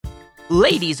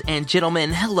Ladies and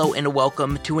gentlemen, hello and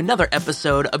welcome to another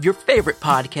episode of your favorite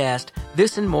podcast,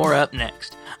 This and More Up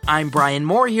Next. I'm Brian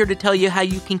Moore, here to tell you how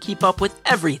you can keep up with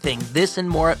everything This and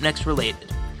More Up Next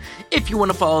related. If you want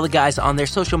to follow the guys on their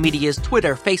social medias,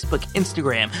 Twitter, Facebook,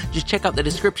 Instagram, just check out the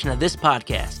description of this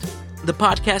podcast. The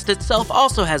podcast itself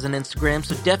also has an Instagram,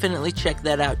 so definitely check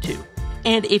that out too.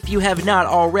 And if you have not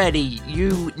already,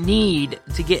 you need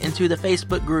to get into the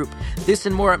Facebook group, This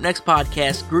and More Up Next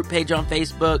podcast group page on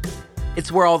Facebook. It's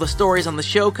where all the stories on the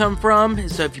show come from,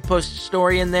 so if you post a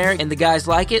story in there and the guys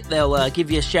like it, they'll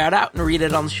give you a shout out and read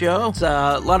it on the show. It's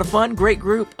a lot of fun, great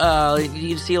group.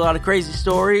 You see a lot of crazy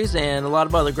stories and a lot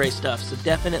of other great stuff, so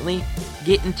definitely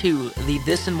get into the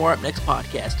This and More Up Next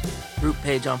podcast group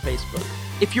page on Facebook.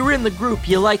 If you're in the group,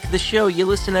 you like the show, you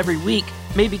listen every week,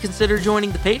 maybe consider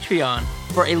joining the Patreon.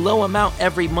 For a low amount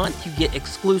every month, you get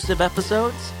exclusive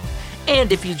episodes.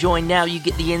 And if you join now, you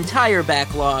get the entire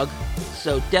backlog.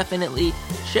 So definitely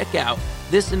check out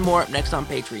This and More Up Next on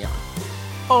Patreon.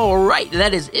 Alright,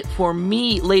 that is it for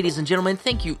me, ladies and gentlemen.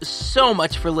 Thank you so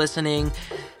much for listening.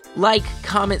 Like,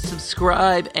 comment,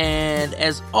 subscribe, and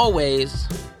as always,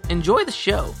 enjoy the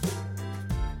show.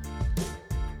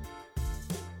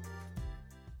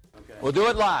 We'll do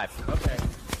it live. Okay.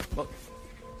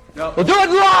 We'll do it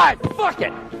live! Fuck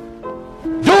it!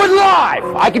 Do it live!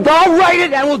 I'll write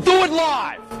it and we'll do it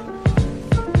live!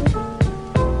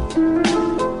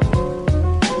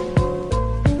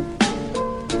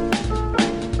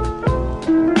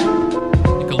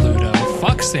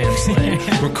 Fuck Sam Slay.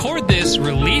 Record this,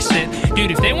 release it.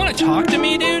 Dude, if they want to talk to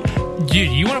me, dude,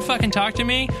 you want to fucking talk to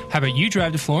me? How about you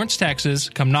drive to Florence, Texas,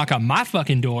 come knock on my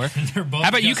fucking door? How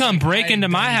about you come break into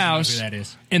my house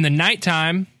in the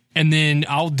nighttime, and then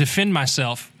I'll defend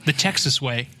myself the Texas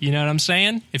way. You know what I'm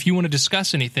saying? If you want to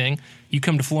discuss anything, you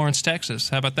come to Florence, Texas.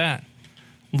 How about that?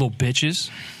 Little bitches.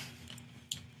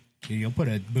 Dude, you'll put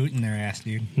a boot in their ass,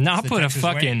 dude. No, I'll put a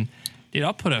fucking... Dude,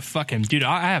 I'll put a fucking... Dude,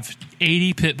 I have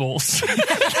 80 pit bulls.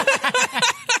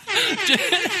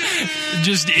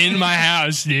 just in my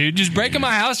house, dude. Just break in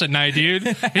my house at night, dude.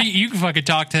 You can fucking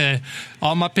talk to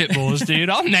all my pit bulls, dude.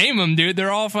 I'll name them, dude.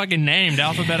 They're all fucking named.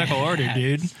 Alphabetical order,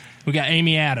 dude. We got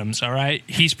Amy Adams, all right?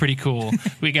 He's pretty cool.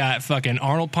 We got fucking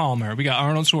Arnold Palmer. We got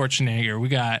Arnold Schwarzenegger. We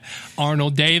got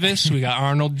Arnold Davis. We got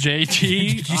Arnold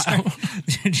JT.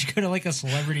 Did you go to like a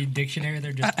celebrity dictionary?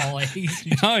 They're just all A's.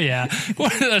 Oh, yeah.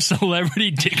 What is a celebrity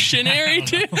dictionary,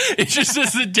 dude? It just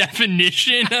says the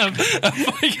definition of a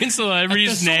fucking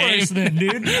celebrity's name. Then,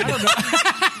 dude. I don't know.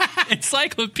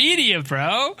 Encyclopedia,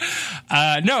 bro.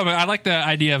 No, but I like the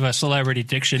idea of a celebrity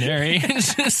dictionary.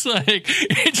 It's just like,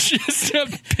 it's just a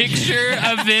picture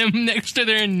of them next to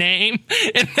their name,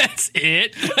 and that's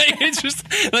it. Like, it's just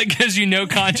like, because you know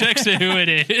context of who it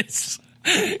is.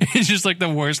 It's just like the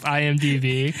worst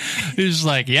IMDb. It's just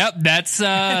like, yep, that's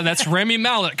Remy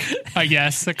Malek, I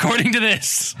guess, according to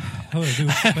this. I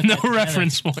have no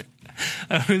reference point.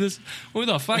 Who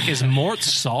the fuck is Mort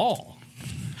Saul?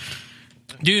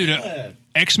 Dude,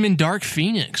 X-Men Dark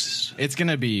Phoenix. It's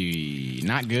gonna be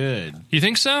not good. You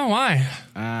think so? Why?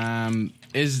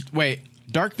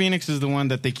 Dark Phoenix is the one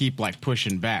that they keep like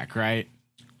pushing back, right?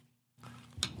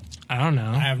 I don't know.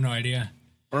 I have no idea.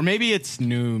 Or maybe it's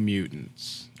New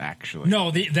Mutants, actually. No,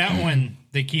 that one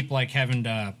they keep like having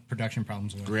production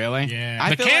problems with. Really? Yeah.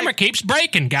 The camera keeps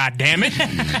breaking,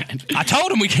 goddammit. I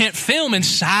told him we can't film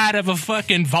inside of a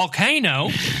fucking volcano.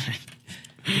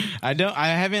 I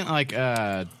haven't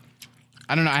I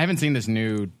haven't seen this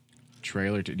new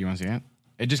trailer. Do you want to see it?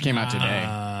 It just came out today.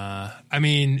 I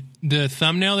mean, the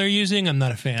thumbnail they're using, I'm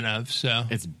not a fan of, so.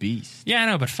 It's Beast. Yeah, I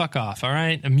know, but fuck off, all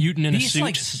right? A mutant in a suit.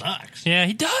 Beast, like, sucks. Yeah,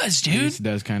 he does, dude. Beast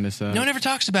does kind of suck. No one ever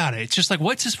talks about it. It's just like,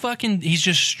 what's his fucking... He's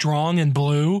just strong and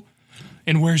blue,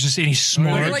 and wears this... And he's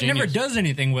smart. He, like, never does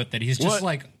anything with it. He's just,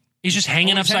 like... He's just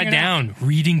hanging upside down,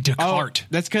 reading Descartes. Oh,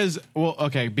 that's because... Well,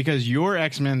 okay, because your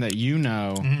X-Men that you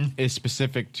know is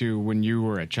specific to when you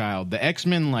were a child. The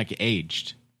X-Men, like,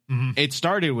 aged. Mm-hmm. It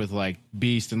started with like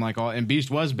Beast and like all, and Beast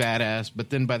was badass, but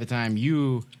then by the time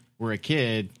you were a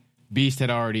kid, Beast had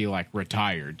already like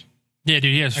retired. Yeah,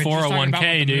 dude, he has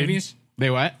 401k, dude. Movies? They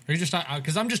what? Are you just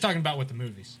because I'm just talking about with the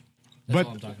movies. That's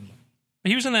all I'm talking about.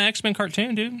 He was in the X-Men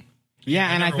cartoon, dude. Yeah,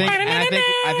 and I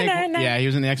think, yeah, he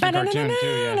was in the X-Men cartoon too.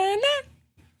 Yeah.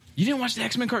 You didn't watch the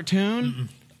X-Men cartoon?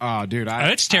 Oh, dude,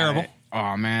 it's terrible.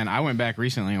 Oh man, I went back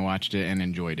recently and watched it and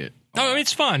enjoyed it. Oh,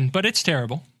 it's fun, but it's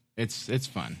terrible. It's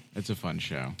fun. It's a fun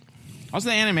show. Also,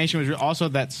 the animation was also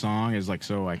that song is like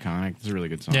so iconic. It's a really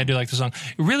good song. Yeah, I do like the song.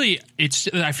 Really,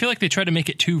 I feel like they tried to make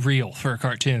it too real for a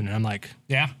cartoon, and I'm like,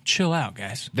 Yeah. chill out,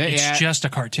 guys. It's just a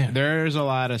cartoon. There's a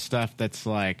lot of stuff that's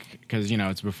like because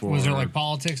it's before. Was there like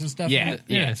politics and stuff? Yeah, in it?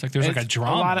 Yeah, it's like there's like a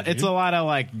drama. It's a lot of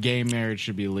like gay marriage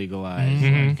should be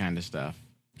legalized kind of stuff.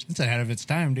 It's ahead of its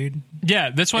time, dude. Yeah,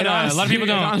 that's what a lot of people It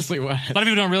don't. honestly was. A lot of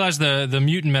people don't realize the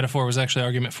mutant metaphor was actually an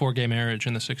argument for gay marriage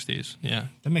in the 60s. Yeah.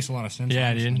 That makes a lot of sense.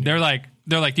 Yeah, honestly. dude. They're like,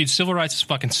 dude, civil rights is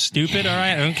fucking stupid, all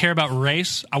right? I don't care about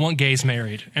race. I want gays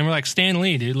married. And we're like, Stan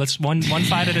Lee, dude, let's one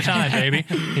fight at a time, baby.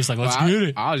 He's like, let's get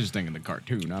it. I was just thinking the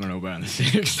cartoon. I don't know about in the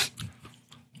 6th.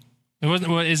 It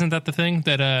wasn't, isn't that the thing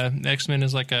that X-Men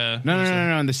is like a... No.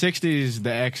 In the 60s,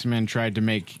 the X-Men tried to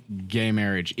make gay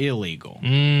marriage illegal.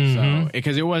 So,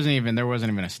 because there wasn't even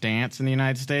a stance in the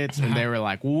United States. And they were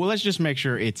like, well, let's just make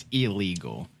sure it's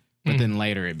illegal. But then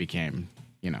later it became,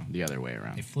 the other way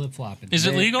around. They flip-flopping. Is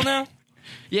it legal now?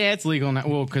 Yeah, it's legal now.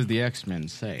 Well, because the X-Men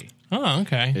say Oh,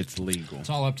 okay. it's legal. It's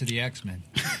all up to the X-Men.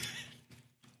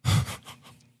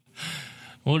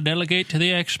 We'll delegate to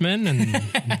the X-Men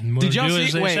and we'll Did y'all do see?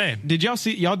 as they say. Did y'all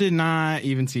see? Y'all did not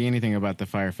even see anything about the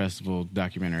Fire Festival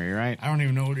documentary, right? I don't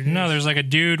even know what it is. No, there's like a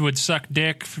dude would suck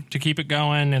dick to keep it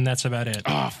going, and that's about it.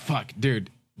 Oh fuck, dude!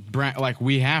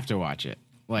 We have to watch it.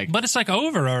 But it's like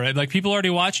over already. Like people already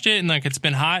watched it, and like it's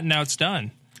been hot, and now it's done.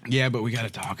 Yeah, but we got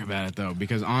to talk about it though,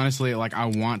 because honestly, I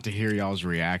want to hear y'all's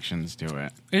reactions to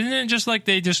it. Isn't it just like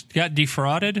they just got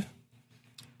defrauded?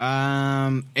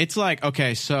 It's like,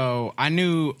 okay, so I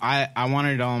knew I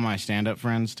wanted all my stand-up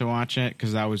friends to watch it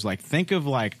because I was like, think of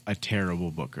like a terrible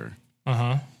booker,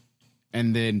 and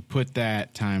then put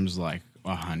that times like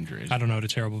 100. I don't know what a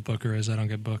terrible booker is. I don't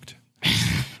get booked.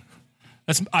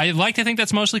 I like to think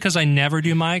that's mostly because I never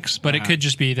do mics, but it could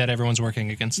just be that everyone's working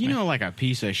against me. Like a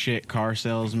piece of shit car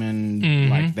salesman,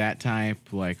 like that type,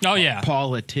 like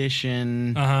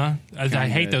politician. I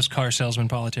hate those car salesman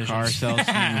politicians. Car salesman.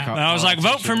 I was like,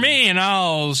 vote for me, and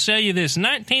I'll sell you this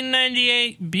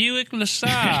 1998 Buick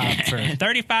LeSabre for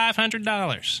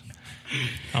 $3,500.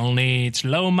 Only it's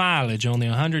low mileage, only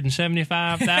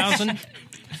 175,000.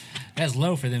 That's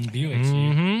low for them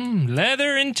Buicks.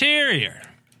 Leather interior.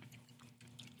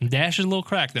 Dash is a little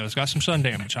cracked, though. It's got some sun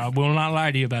damage. I will not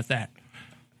lie to you about that.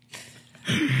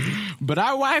 But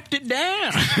I wiped it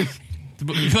down.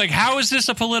 Like, how is this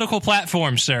a political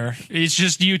platform, sir? It's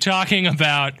just you talking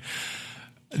about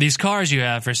these cars you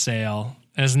have for sale.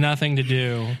 It has nothing to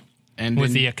do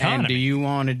with the economy. And do you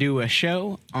want to do a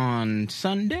show on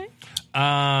Sunday?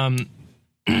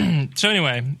 So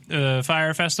anyway,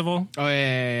 Fire Festival. Oh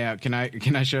yeah. Can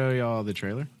I show y'all the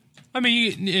trailer? I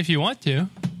mean, if you want to.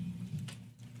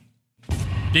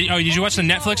 Did you watch the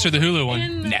Netflix or the Hulu one?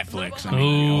 Netflix.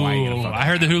 Ooh, I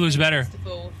heard the Hulu's better.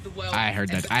 I heard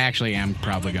that. I actually am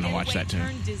probably going to watch that too.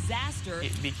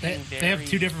 They have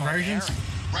two different versions?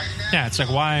 Yeah, it's like,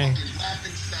 why?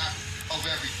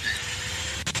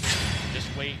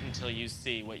 Just wait until you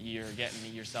see what you're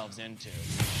getting yourselves into.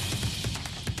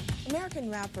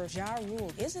 American rapper Ja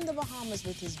Rule is in the Bahamas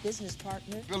with his business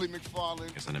partner, Billy McFarlane.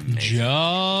 It's an amazing.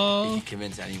 Ja You can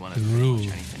convince anyone to Rule. watch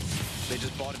anything. They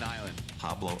just bought an island.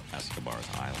 Pablo Escobar's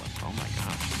island. Oh my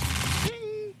gosh.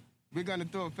 We're gonna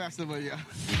throw a festival, yeah.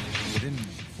 Within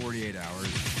 48 hours.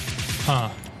 Huh.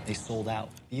 They sold out.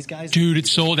 These guys, Dude,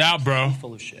 it's sold out, bro.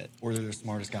 full of shit. Or they're the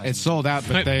smartest guys. It's sold out,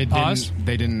 but Wait, pause.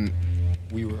 They didn't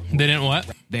We were. They didn't what?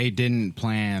 They didn't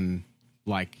plan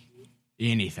like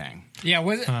anything. Yeah,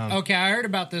 was it? Okay, I heard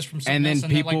about this from And someone then else,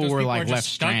 people those were people like are just left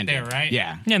stuck stranded. there, right?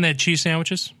 Yeah. Yeah, and they had cheese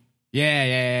sandwiches.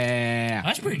 Yeah.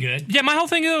 That's pretty good. Yeah, my whole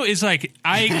thing though is like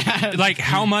I like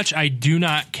how much I do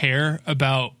not care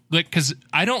about because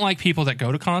I don't like people that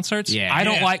go to concerts. Yeah. I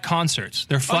don't Yeah. like concerts.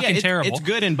 They're fucking terrible. It's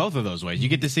good in both of those ways. You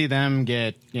get to see them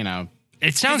get,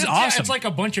 It sounds awesome. It's like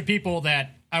a bunch of people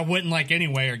that I wouldn't like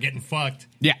anyway are getting fucked.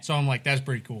 Yeah. So I'm like, that's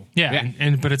pretty cool. yeah,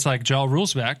 Yeah. but it's like Ja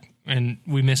Rule's back, and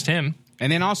we missed him. And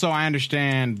then also I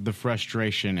understand the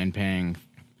frustration in paying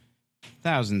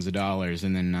thousands of dollars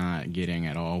and then not getting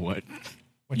at all what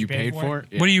you paid for it.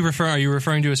 Yeah. What do you refer? Are you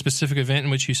referring to a specific event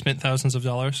in which you spent thousands of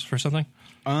dollars for something?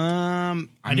 I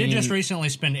did mean, just recently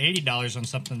spend $80 on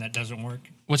something that doesn't work.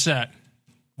 What's that?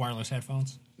 Wireless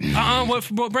headphones.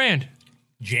 What brand?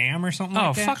 Jam or something Oh,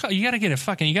 like that. fuck! You gotta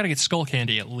get Skull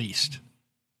Candy at least.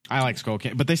 I like Skull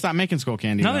Candy, but they stopped making Skull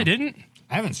Candy. No, though. they didn't.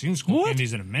 I haven't seen Skull What?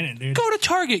 Candies in a minute, dude. Go to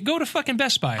Target. Go to fucking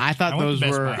Best Buy. I thought I went those to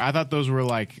Best were. Buy. I thought those were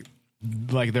like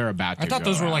they're about to. I thought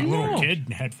go those were like out. little No. kid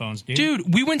headphones, dude.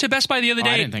 Dude, we went to Best Buy the other Oh,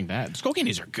 day. I didn't think that Skull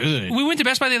Candies are good. We went to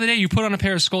Best Buy the other day. You put on a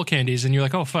pair of Skull Candies, and you're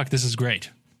like, "Oh fuck, this is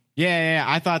great." Yeah.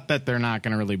 I thought that they're not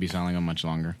going to really be selling them much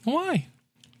longer. Why?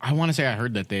 I want to say I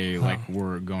heard that they like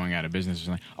were going out of business or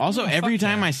something. Also, every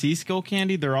time I see Skull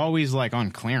Candy, they're always like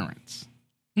on clearance.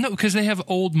 No, because they have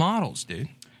old models, dude.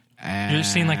 You're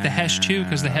just seeing like the Hesh 2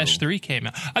 because the Hesh 3 came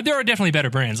out. There are definitely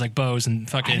better brands like Bose and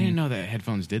fucking. I didn't know that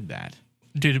headphones did that.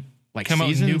 Dude, like come out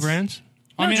with new brands?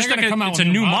 I mean, just like it's a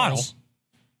new model.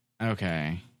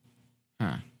 Okay.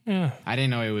 Huh. Yeah. I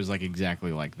didn't know it was like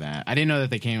exactly like that. I didn't know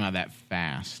that they came out that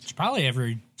fast. It's probably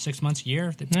every 6 months, a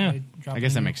year. I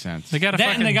guess that makes sense. They got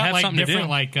they got like different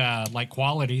like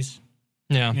qualities.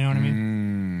 Yeah. You know what I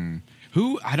mean?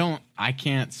 I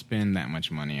can't spend that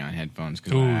much money on headphones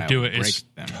because I'll do it. break It's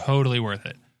them. totally worth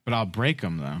it. But I'll break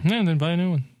them though. Yeah, then buy a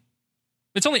new one.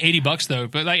 It's only $80 though,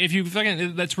 but like if you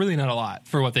fucking, that's really not a lot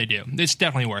for what they do. It's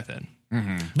definitely worth it.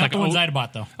 Mm-hmm. Not like the ones I'd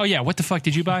bought though. Oh yeah, what the fuck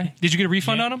did you buy? Did you get a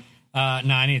refund on them? No,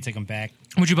 I need to take them back.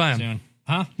 Where'd you buy them? Soon.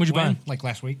 Huh? Where'd you buy them? Like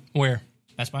last week. Where?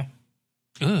 Best Buy.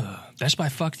 Ugh, Best Buy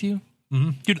fucked you?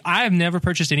 Mm-hmm. Dude, I have never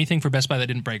purchased anything for Best Buy that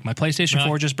didn't break. My PlayStation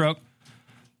 4 just broke.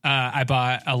 I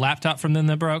bought a laptop from them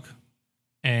that broke.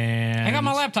 And I got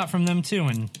my laptop from them too,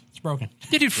 and it's broken.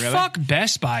 Yeah, dude, really? fuck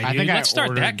Best Buy, dude. Let's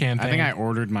start that campaign. I think I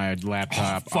ordered my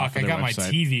laptop. Fuck, I got website. my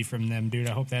TV from them, dude.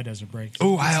 I hope that doesn't break.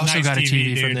 Oh, I also nice got a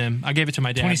TV dude. from them. I gave it to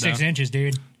my dad. 26 inches,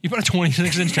 dude. You bought a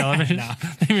 26-inch television? No.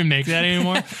 They don't even make that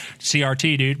anymore.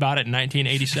 CRT, dude. Bought it in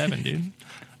 1987, dude.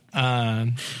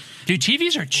 Dude,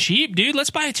 TVs are cheap, dude.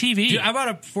 Let's buy a TV. Dude, I bought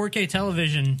a 4K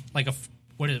television, like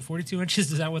what is it, 42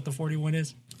 inches? Is that what the 41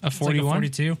 is? A 41? Like a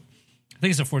 42? I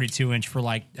think it's a 42 inch for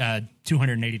like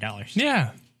 $280.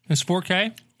 Yeah. It's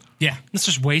 4K? Yeah. Let's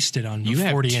just waste it on You the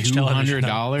have 40-inch television.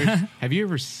 $200? Have you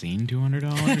ever seen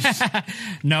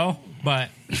 $200? No, but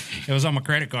it was on my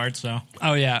credit card, so.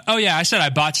 Oh, yeah. I said I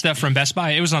bought stuff from Best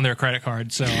Buy. It was on their credit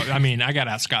card. So, I mean, I got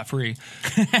out scot-free.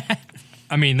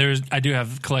 I mean, I do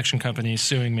have collection companies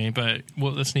suing me, but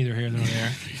well, that's neither here nor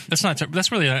there. It's not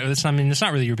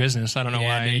really your business. I don't know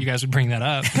why you guys would bring that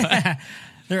up.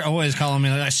 They're always calling me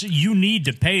like, you need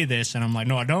to pay this. And I'm like,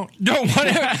 no, I don't. No,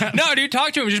 whatever. No, dude,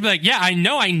 talk to him. Just be like, yeah, I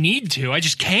know I need to. I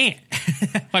just can't.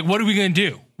 Like, what are we going to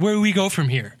do? Where do we go from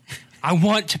here? I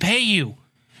want to pay you.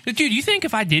 Dude, you think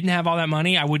if I didn't have all that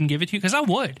money, I wouldn't give it to you? Because I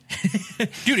would.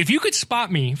 Dude, if you could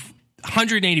spot me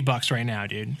 $180 right now,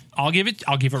 dude, I'll give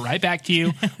it right back to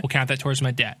you. We'll count that towards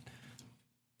my debt.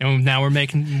 And now we're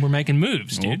making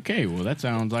moves, dude. Okay, well that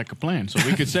sounds like a plan. So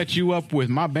we could set you up with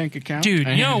my bank account, dude.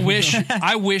 You know,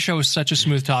 I wish I was such a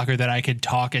smooth talker that I could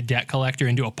talk a debt collector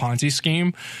into a Ponzi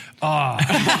scheme. Oh,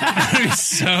 that'd be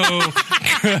so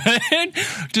good.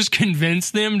 Just convince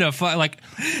them to like.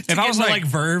 If I was like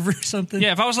Verve or something,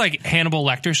 yeah. If I was like Hannibal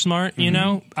Lecter smart, you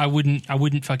know, I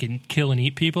wouldn't fucking kill and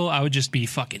eat people. I would just be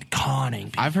fucking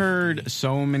conning people. I've heard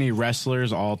so many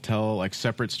wrestlers all tell like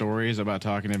separate stories about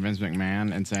talking to Vince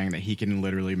McMahon and saying that he can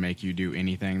literally make you do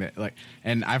anything that like.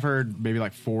 And I've heard maybe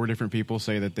like 4 different people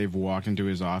say that they've walked into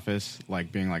his office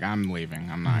like being like, I'm leaving,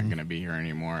 I'm not going to be here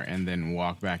anymore, and then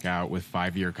walk back out with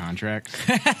 5-year contracts.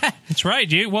 That's right,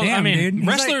 dude. Well, damn, I mean, dude.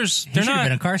 wrestlers, they're not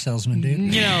been a car salesman, dude.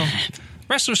 You know,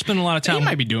 wrestlers spend a lot of time. He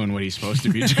might be doing what he's supposed to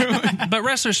be doing, but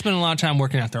wrestlers spend a lot of time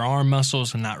working out their arm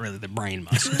muscles and not really the brain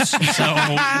muscles. So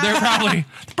they're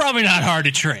probably not hard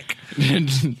to trick.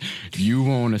 You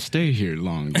want to stay here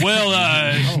long?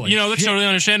 Well, you know, that's totally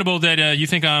understandable that you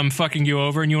think I'm fucking you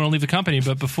over and you want to leave the company.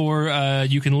 But before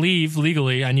you can leave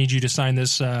legally, I need you to sign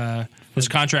this this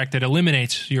contract that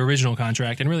eliminates your original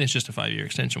contract. And really, it's just a 5-year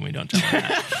extension. We don't tell them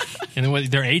that. And then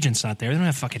their agent's not there. They don't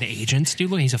have fucking agents,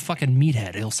 dude. Look, he's a fucking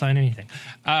meathead. He'll sign anything.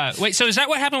 Wait, so is that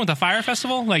what happened with the Fire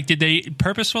Festival? Like, did they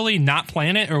purposefully not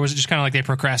plan it, or was it just kind of like they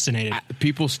procrastinated?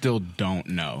 People still don't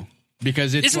know.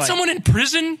 Because it's Isn't someone in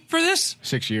prison for this?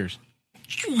 6 years.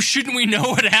 Shouldn't we know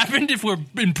what happened if we're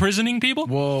imprisoning people?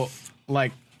 Well,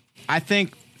 like, I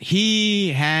think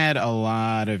he had a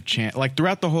lot of chance. Like,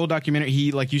 throughout the whole documentary,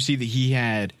 you see that he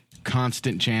had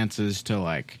constant chances to,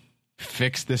 like,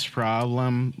 fix this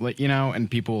problem, like, you know, and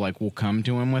people, like, will come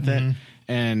to him with it.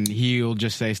 And he'll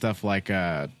just say stuff like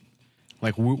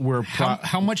we're...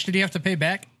 How much did he have to pay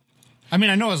back? I mean,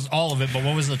 I know it was all of it, but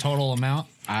what was the total amount?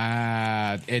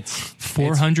 It's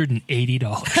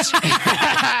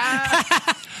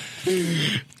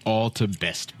 $480. All to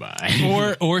Best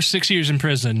Buy. Or 6 years in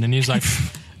prison. And he's like,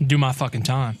 do my fucking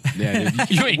time. Yeah,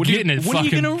 dude. You ain't getting a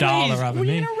fucking dollar out of me. What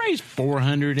are you going to raise?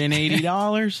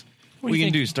 $480? What are you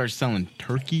going to do? Start selling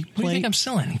turkey plates? What do you think I'm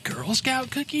selling? Girl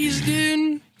Scout cookies, dude?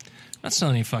 I'm not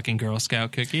selling any fucking Girl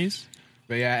Scout cookies.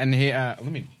 But yeah, and he, let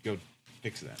me go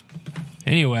fix that.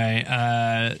 Anyway,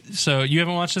 so you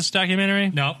haven't watched this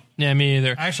documentary? No. Yeah, me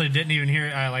either. I actually didn't even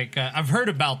hear. I've heard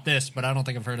about this, but I don't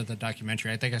think I've heard of the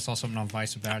documentary. I think I saw something on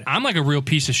Vice about it. I'm like a real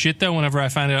piece of shit though. Whenever I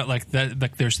find out like that,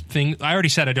 like there's things. I already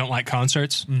said I don't like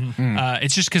concerts.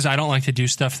 It's just because I don't like to do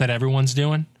stuff that everyone's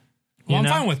doing. Well, I'm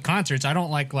know? fine with concerts. I don't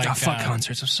like fuck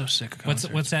concerts. I'm so sick of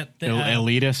concerts. What's that?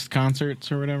 Elitist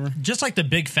concerts or whatever. Just like the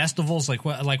big festivals, like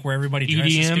where everybody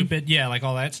dresses EDM? stupid. Yeah, like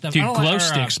all that stuff. Dude, I don't glow like,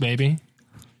 sticks, baby.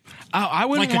 I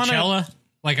wouldn't like want Coachella. to.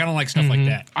 Like I don't like stuff like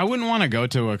that. I wouldn't want to go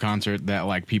to a concert that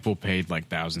like people paid like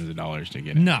thousands of dollars to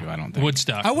get No. into. I don't think.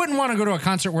 Woodstock. I wouldn't want to go to a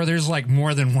concert where there's like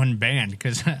more than one band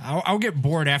because I'll get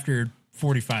bored after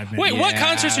 45 minutes. Wait, what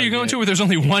concerts are you going to where there's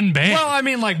only one band? Well, I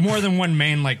mean, like more than one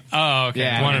main. Like, oh, okay.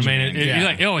 Yeah, One I know main. what you mean. You're Yeah.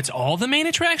 like, oh, it's all the main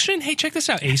attraction. Hey, check this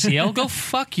out. ACL, go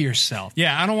fuck yourself.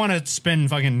 yeah, I don't want to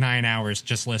spend fucking 9 hours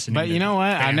just listening. But to you know what?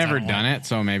 I've bands never I don't done like. it,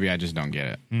 so maybe I just don't get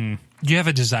it. Do you have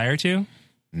a desire to?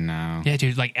 No. Yeah,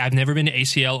 dude. Like, I've never been to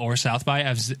ACL or South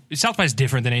by. South by is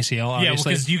different than ACL. Yeah,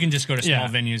 Obviously. because you can just go to small Yeah.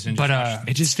 venues and. But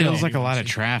It just still, feels like a lot of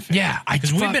traffic. yeah,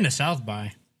 because we've been to South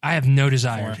by. I have no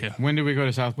desire to. When did we go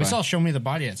to South by? We saw Show Me the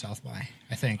Body at South by.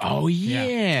 I think. Oh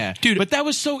yeah. Dude. But that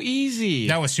was so easy.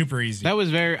 That was super easy. That was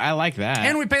very. I like that.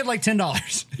 and we paid like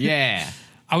 $10. yeah.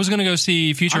 I was gonna go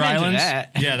see Future I'm into Islands.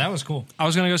 that. Yeah, that was cool. I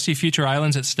was gonna go see Future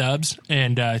Islands at Stubbs,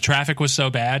 and traffic was so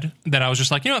bad that I was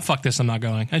just like, you know what, fuck this, I'm not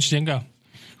going. I just didn't go.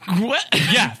 What?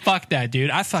 Yeah, fuck that, dude.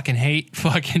 I fucking hate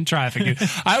fucking traffic, dude.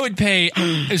 I would pay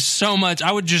so much.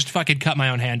 I would just fucking cut my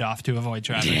own hand off to avoid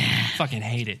traffic. Fucking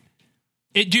hate it.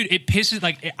 Dude, it pisses,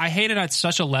 like, I hate it at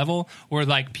such a level where,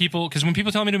 like, people, because when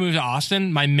people tell me to move to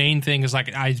Austin, my main thing is,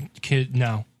 like,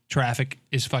 no, traffic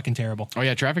is fucking terrible. Oh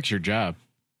yeah, traffic's your job.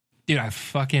 Dude, I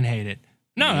fucking hate it.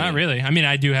 No, not really. I mean,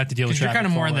 I do have to deal with Because you're traffic. kind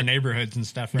of more in for the work. neighborhoods and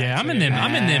stuff, right? Yeah, I'm So in them. you're-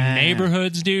 I'm in them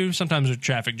neighborhoods, dude. Sometimes there's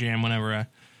traffic jam whenever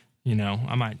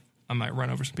I might run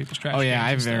over some people's trash. Oh yeah, cans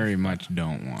I and stuff. very much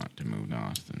don't want to move to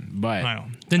Austin, but I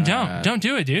don't. Then don't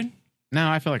do it, dude. no,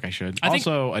 I feel like I should. I think-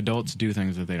 Also, adults do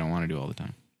things that they don't want to do all the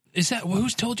time. Is that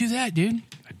who's told you that, dude?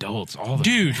 Adults, all the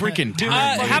Dude, freaking dude,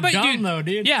 time. fucking how about dumb, you, though,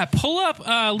 dude. Yeah, pull up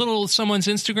little someone's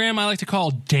Instagram. I like to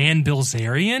call Dan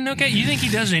Bilzerian. Okay, you think he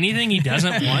does anything he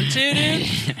doesn't want to,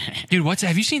 dude? Dude,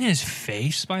 have you seen his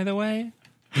face? By the way,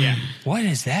 Yeah, what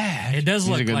is that? it does He's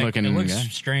a look like good-looking it looks guy.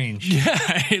 strange. Yeah,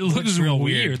 it looks real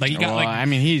weird. weird. Like he got Well, I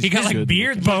mean, he got like good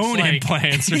beard looking. bone Looks like-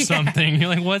 implants or something. You're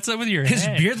like, what's up with your His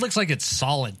head? beard looks like it's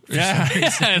solid. for Yeah, some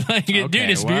reason. yeah, like, dude, Okay,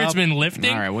 his well, beard's been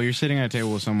lifting. All right, well, you're sitting at a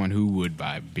table with someone who would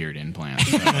buy beard implants.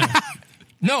 so-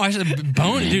 No, I said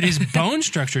bone, dude. His bone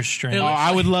structure's strange. oh,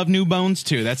 I would love new bones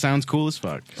too. That sounds cool as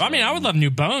fuck. I mean, I would love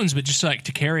new bones, but just like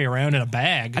to carry around in a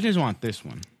bag. I just want this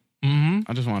one. Mm-hmm.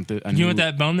 I just want the. You know what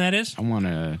that bone that is? I want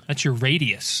to. That's your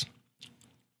radius.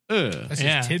 That's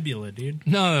Yeah. his tibula, dude.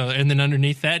 No, and then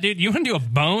underneath that, dude, you want to do a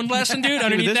bone lesson, dude?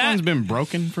 Underneath this that, one's been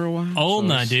broken for a while. ulna,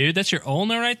 so it's- dude. That's your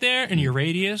ulna right there, and your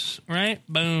radius, right?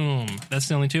 Boom. That's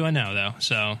the only two I know, though.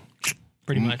 So,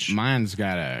 pretty much. Mine's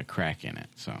got a crack in it,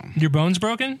 so Your bone's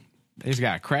broken. it's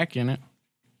got a crack in it.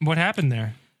 What happened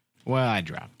there? Well, I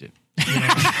dropped it.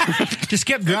 Just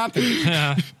kept dropping.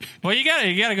 Well, you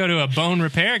gotta go to a bone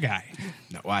repair guy.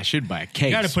 No, well, I should buy a case.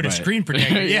 You got to put a but- screen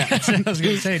protector. Yeah, that's what I was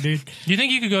gonna say, dude. Do you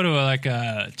think you could go to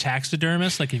a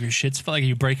taxidermist, like if your shit's like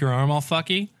you break your arm all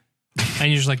fucky, and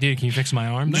you're just like, dude, can you fix my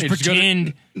arm? Just you just go to-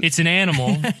 pretend it's an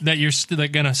animal that you're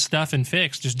gonna stuff and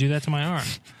fix. Just do that to my arm.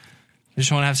 I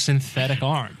just want to have synthetic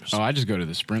arms. Oh, I just go to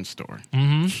the Sprint store.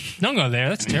 Don't go there.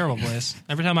 That's a terrible place.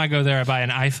 Every time I go there, I buy an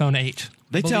iPhone 8.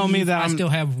 They tell me that I I'm still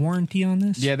have warranty on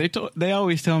this. Yeah, they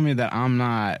always tell me that I'm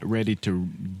not ready to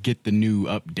get the new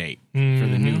update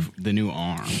for the new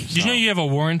arm. Did you know you have a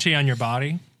warranty on your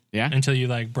body Yeah, until you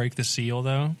like break the seal,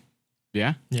 though?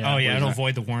 yeah. Yeah. Oh yeah, What is it'll that?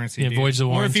 void the warranty. It dude. voids the Or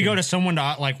if warranty. you go to someone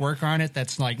to like work on it,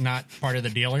 that's like not part of the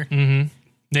dealer.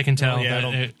 They can tell. Oh,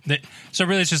 yeah, that so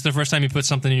really, it's just the first time you put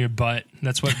something in your butt.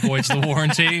 That's what voids the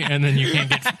warranty, and then you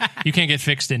can't get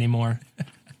fixed anymore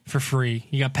for free.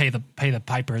 You got to pay the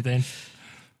piper then,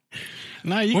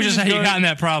 No, you which can is just how you go- got in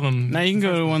that problem. Now you can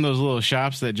go to one of those little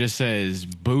shops that just says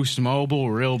Boost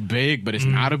Mobile real big, but it's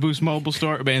not a Boost Mobile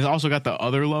store. But it's also got the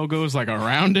other logos like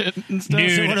around it and stuff.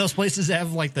 Dude. So one of those places that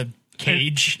have like the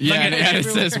cage. Yeah, Like, and it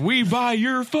says "We buy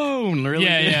your phone." Really?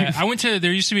 Yeah. I went to.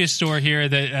 There used to be a store here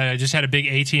that just had a big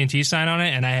AT&T sign on it,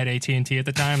 and I had AT&T at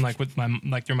the time, like with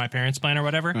through my parents' plan or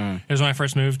whatever. It was when I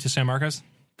first moved to San Marcos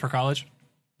for college.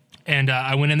 And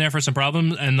I went in there for some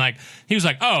problems, and like he was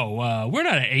like, "Oh, we're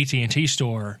not an AT&T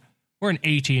store. We're an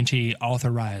AT&T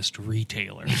authorized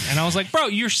retailer." And I was like, "Bro,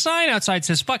 your sign outside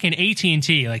says fucking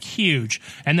AT&T, like huge."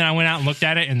 And then I went out and looked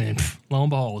at it, and then lo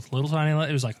and behold, little tiny,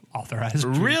 it was like authorized.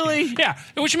 Really? Yeah.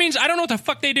 Which means I don't know what the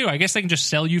fuck they do. I guess they can just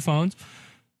sell you phones.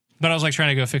 But I was like trying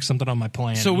to go fix something on my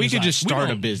plan. So And we he's could like, just "We start a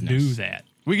don't business. Do that.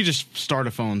 We could just start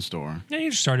a phone store. Yeah,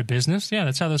 you just start a business. Yeah,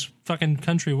 that's how this fucking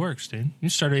country works, dude. You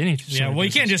start any. Yeah, well,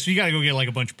 you can't just. You got to go get like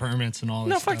a bunch of permits and all.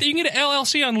 No, this fuck stuff. that. You can get an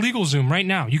LLC on LegalZoom right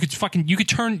now. You could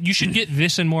get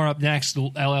This and More Up Next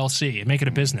LLC and make it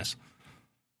a business.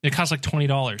 It costs like $20.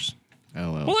 LLC.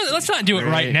 Well, let's not do it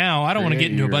right now. I don't want to get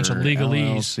into a bunch of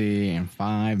legalese. LLC in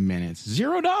 5 minutes.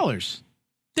 $0.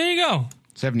 There you go.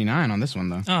 79 on this one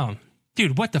though. Oh,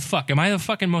 dude, what the fuck? Am I the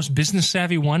fucking most business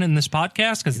savvy one in this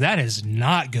podcast? Because that is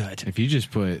not good. If you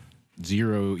just put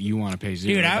zero, you want to pay $0.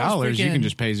 Dude, I was you freaking- can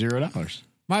just pay $0.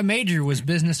 My major was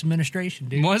business administration,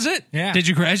 dude. Was it? Yeah. Did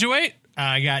you graduate?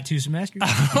 I got 2 semesters.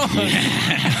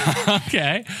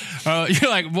 Okay. You're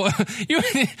like, well,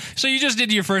 so you just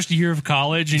did your first year of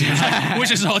college, and you're like,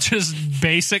 which is all just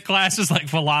basic classes like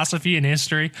philosophy and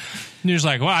history. And you're just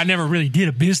like, well, I never really did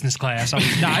a business class.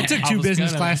 I took 2 was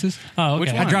business gonna- classes. Oh, okay. Which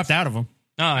I one? dropped out of them.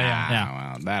 Oh,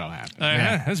 yeah. Well, that'll happen.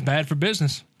 Yeah, that's bad for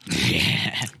business.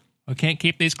 We can't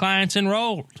keep these clients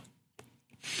enrolled.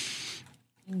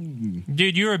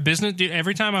 Dude, you're a business dude.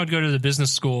 Every time I would go to the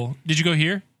business school, did you go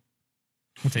here?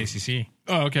 What's ACC?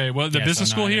 Oh, okay. Well, the Yeah, business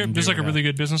so school no, I here, didn't there's do like a that. really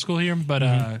good business school here,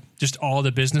 but just all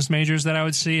the business majors that I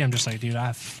would see, I'm just like, dude,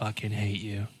 I fucking hate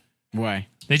you. Why?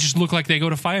 They just look like they go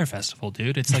to Fire Festival,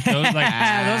 dude. It's like those, like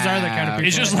Those are the kind of people.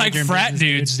 it's just that like major in frat business,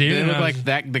 dudes, dude. They And look I was-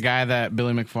 like the guy that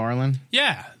Billy McFarland.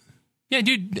 yeah. Yeah,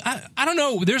 dude, I don't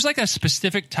know. There's like a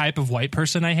specific type of white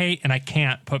person I hate, and I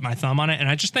can't put my thumb on it. And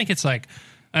I just think it's like,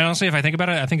 and honestly, if I think about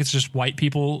it, I think it's just white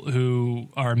people who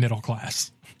are middle class.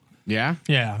 Yeah?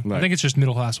 Yeah, I Like think it's just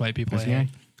middle class white people. This I hate. guy?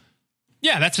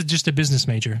 Yeah, that's just a business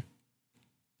major.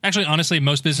 Actually, honestly,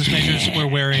 most business majors were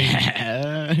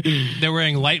they're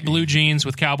wearing light blue jeans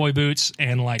with cowboy boots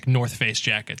and like North Face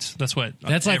jackets. That's what.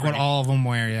 That's like what all of them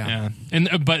wear. Yeah. Yeah,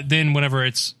 and but then whenever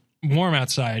it's warm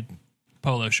outside,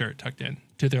 polo shirt tucked in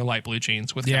to their light blue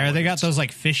jeans with. Yeah, cowboy they got boots. those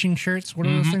like fishing shirts. What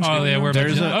are those things? Oh called? yeah,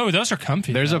 There's those are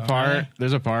comfy. There's a though. part.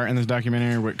 There's a part in this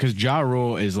documentary where because Ja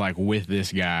Rule is like with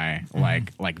this guy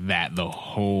like that the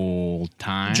whole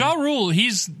time. Ja Rule,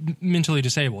 he's mentally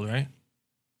disabled, right?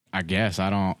 I guess I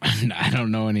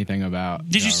don't know anything about.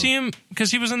 Did Ja you Rule. see him?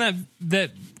 Because he was in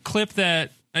that clip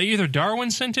that either Darwin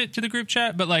sent it to the group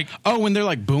chat, but like, Oh, when they're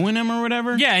like booing him or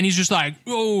whatever. yeah, and he's just like,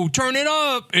 "Oh, turn it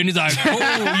up," and he's like,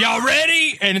 "Oh, y'all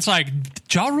ready?" And it's like,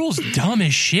 Ja Rule's dumb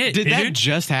as shit. Did that dude.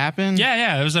 just happen?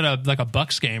 Yeah. It was at a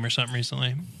Bucks game or something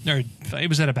recently, or it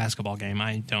was at a basketball game.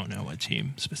 I don't know what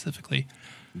team specifically.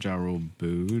 Ja Rule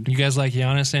booed. You guys like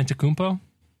Giannis Antetokounmpo?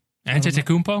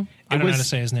 Antetokounmpo? I don't know how was- to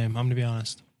say his name. I'm gonna be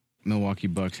honest. Milwaukee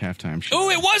Bucks halftime show. Oh,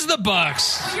 it was the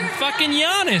Bucks. Fucking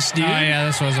Giannis, dude. Oh yeah,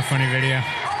 this was a funny video.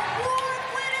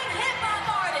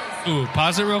 Ooh,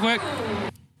 pause it real quick.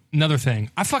 Another thing,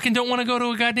 I fucking don't want to go to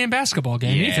a goddamn basketball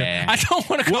game Yeah. either. I don't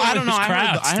want to go Well, to I don't know. those I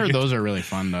crowds. heard dude. those are really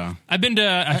fun though. I've been to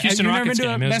a Houston Have you Rockets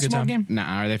never been game. to It a was a good basketball time. game?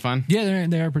 Nah, are they fun? Yeah,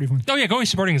 they are pretty fun. Oh yeah, going to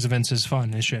sporting events is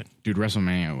fun as shit. Dude,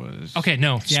 WrestleMania was. Okay,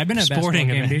 no. Yeah, I've been to a sporting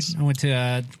basketball game, events. dude. I went to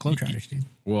Globetrotters, dude.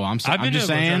 Well, I'm I've been just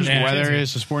to saying, Globetrotters. whether Yeah.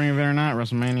 it's a sporting event or not,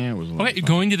 WrestleMania was. A lot Okay, of fun.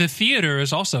 going to the theater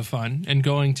is also fun, and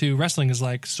going to wrestling is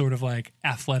like sort of like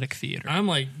athletic theater. I'm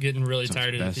like getting really Sounds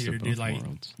tired of the best theater, both dude. Like,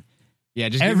 worlds. Yeah,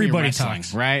 just Everybody give me wrestling,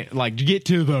 talks. right? Like, get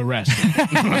to the wrestling.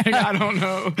 Like, I don't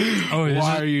know. Oh, this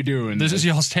why is- are you doing This is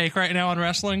y'all's take right now on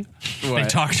wrestling? They What?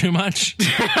 talk too much.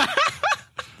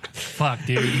 Fuck,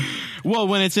 dude. Well,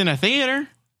 when it's in a theater,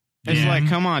 it's like,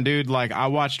 come on, dude. Like, I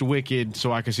watched Wicked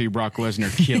so I could see Brock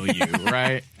Lesnar kill you,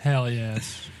 right? Hell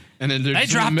yes. And then they're They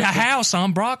just in the dropped a middle- house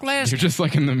on Brock They're Lesnar. just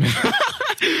like in the middle.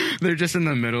 They're just in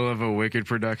the middle of a Wicked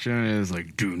production, and it's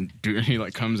like, dude, he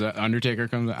like comes out. Undertaker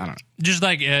comes out. I don't know. Just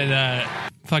like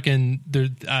fucking.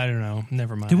 I don't know.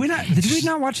 Never mind. did we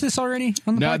not watch this already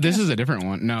on the No, podcast? this is a different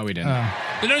one. No, we didn't. No,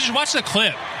 just watch the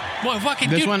clip. What fucking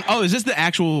This dude, one, oh, is this the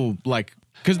actual like?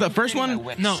 Because the first one,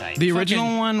 No, the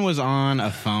original one was on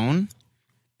a phone,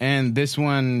 and this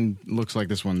one looks like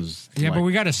this one's. Yeah, like, but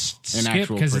we got to skip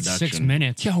actual because it's 6 production.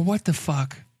 minutes. Yo, what the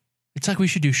fuck? It's like we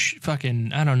should do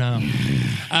fucking. I don't know.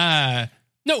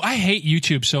 No, I hate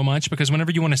YouTube so much because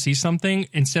whenever you want to see something,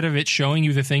 instead of it showing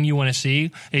you the thing you want to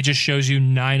see, it just shows you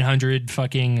 900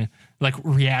 fucking like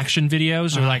reaction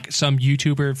videos or like some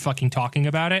YouTuber fucking talking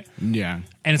about it. Yeah.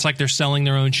 And it's like they're selling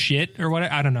their own shit or what.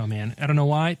 I don't know, man. I don't know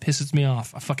why. It pisses me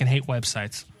off. I fucking hate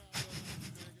websites.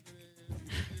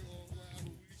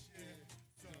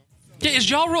 Yeah, is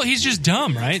Ja Rule? He's just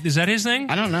dumb, right? Is that his thing?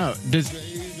 I don't know. Does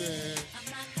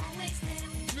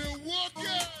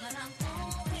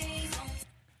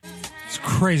It's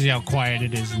crazy how quiet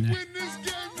it is in there.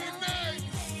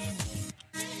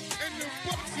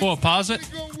 Well, pause it.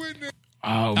 oh,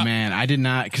 Oh man, I did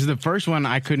not, because the first one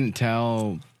I couldn't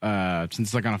tell. Since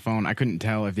it's like on a phone, I couldn't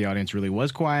tell if the audience really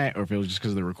was quiet or if it was just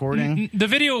because of the recording. The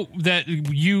video that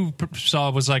you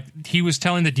saw was like he was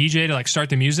telling the DJ to like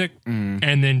start the music, and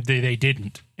then they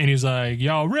didn't, and he was like,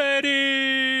 "Y'all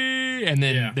ready?" And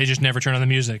then they just never turn on the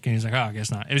music, and he's like, "Oh, I guess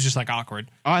not." It was just like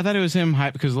awkward. Oh, I thought it was him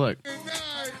hype because look.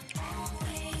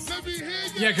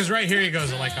 Yeah, because right here he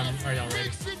goes like, "Are y'all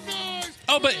ready?"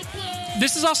 Oh, but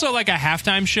this is also like a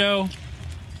halftime show.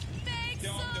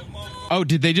 Oh,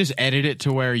 did they just edit it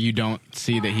to where you don't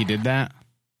see that he did that?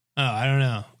 Oh, I don't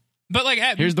know. But like,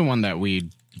 here's the one that we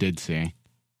did see.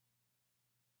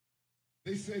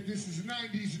 They said this is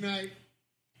 90s night.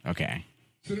 Okay.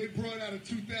 So they brought out a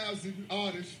 2000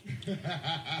 artist.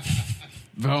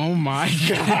 Oh my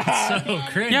God. So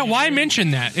cringe. Yeah, why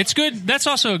mention that? It's good. That's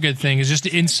also a good thing, is just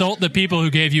to insult the people who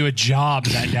gave you a job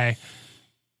that day.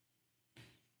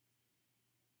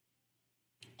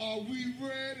 Are we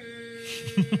ready?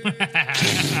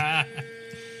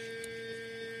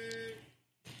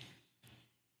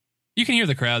 You can hear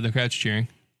the crowd. The crowd's cheering.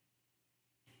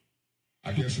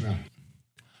 I guess not.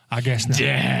 I guess not.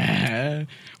 Yeah.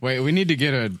 Wait, we need to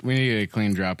get a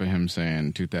clean drop of him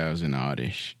saying 2000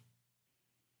 oddish.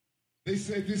 They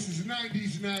said this is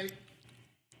 90s night.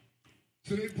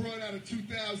 So they brought out a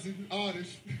 2000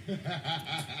 artist.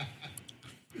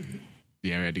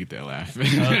 Yeah, we had to get that laugh.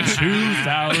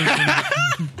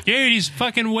 2000. Dude, he's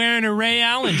fucking wearing a Ray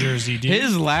Allen jersey, dude.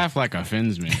 His laugh like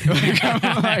offends me.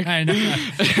 I know.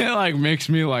 It like makes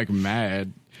me like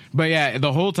mad. But yeah,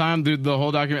 the whole time, the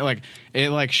whole document, like it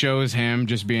like shows him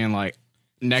just being like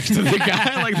next to the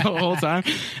guy like the whole time,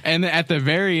 and at the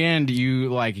very end, you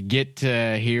like get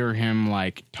to hear him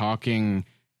like talking.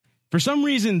 For some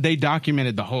reason, they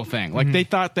documented the whole thing. Like they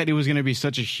thought that it was going to be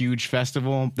such a huge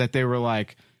festival that they were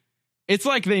like. It's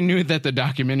like they knew that the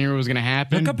documentary was going to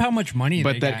happen. Look up how much money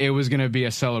but they that got. it was going to be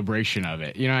a celebration of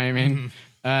it. You know what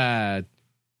I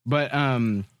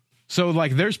mean? So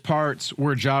like there's parts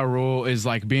where Ja Rule is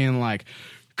like being like,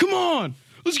 come on,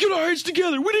 let's get our heads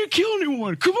together. We didn't kill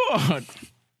anyone. Come on.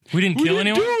 We didn't kill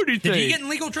anyone? Do anything. Did he get in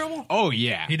legal trouble? Oh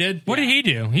yeah. He did? What did he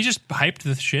do? He just hyped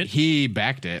the shit? He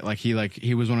backed it.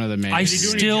 He was one of the main. I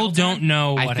still don't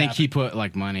know what I think happened. he put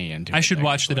like money into it. I should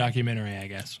watch the documentary, I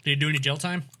guess. Did he do any jail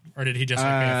time? Or did he just like,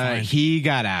 pay a fine? He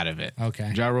got out of it.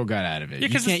 Okay. Ja Rule got out of it.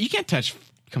 Yeah, you can't touch.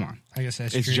 Come on. I guess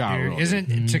that's it's true. Ja Rule. Isn't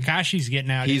Tekashi's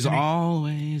getting out? He's isn't he?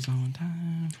 always on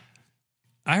time.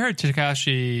 I heard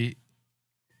Tekashi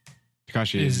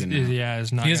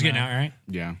is not. He is getting out, right?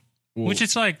 Yeah. Well, which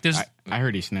it's like there's. I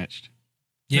heard he snitched.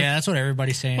 Yeah, that's what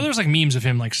everybody's saying. Well, there's like memes of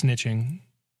him like snitching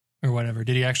or whatever.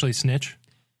 Did he actually snitch?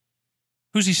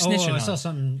 Who's he snitching I on? saw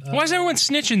something. Why is everyone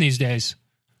snitching these days?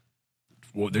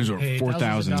 Well, there's over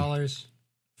 $4,000. $4,000.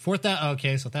 4,000.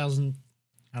 Okay, so 1,000.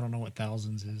 I don't know what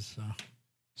thousands is. So.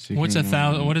 What's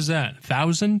 1,000? What is that?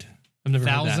 1,000? I've never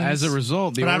heard that. As a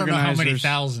result, but I don't know how many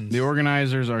thousands. The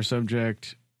organizers are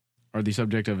the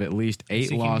subject of at least 8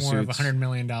 Seeking lawsuits. more of $100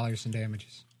 million in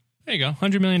damages. There you go,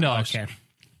 $100 million. Okay.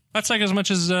 That's like as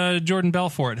much as Jordan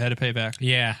Belfort had to pay back.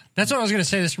 Yeah, that's what I was going to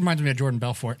say. This reminds me of Jordan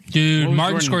Belfort. Dude,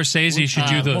 Martin Scorsese should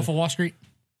do the Wolf of Wall Street.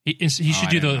 He should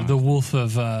do the Wolf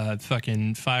of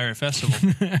fucking Fire at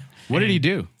Festival. What did he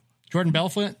do? Jordan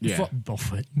Belfort? Yeah.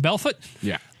 Belfort?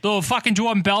 Yeah. The fucking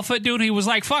Jordan Belfort, dude, he was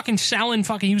like fucking selling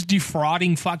he was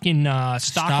defrauding fucking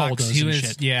stockholders and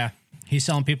shit. Yeah. He's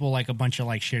selling people like a bunch of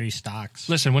like shitty stocks.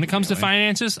 Listen, when it comes to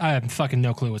finances, I have fucking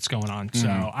no clue what's going on. So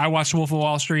I watched Wolf of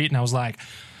Wall Street and I was like,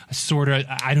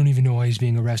 I don't even know why he's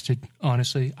being arrested,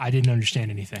 honestly. I didn't understand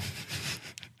anything.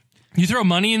 You throw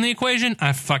money in the equation,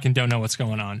 I fucking don't know what's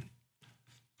going on.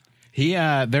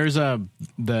 There's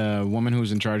the woman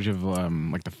who's in charge of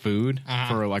like the food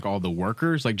for like all the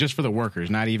workers, like just for the workers,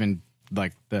 not even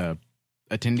like the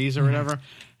attendees or whatever.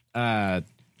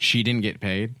 She didn't get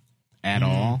paid at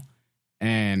all.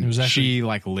 And she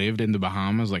like lived in the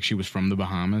Bahamas, like she was from the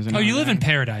Bahamas. And you live in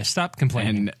paradise. Stop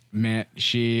complaining. And man,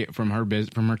 she from her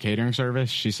catering service,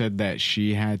 she said that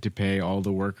she had to pay all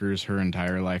the workers her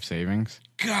entire life savings.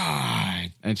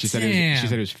 God, and she said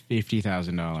it was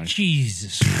 $50,000.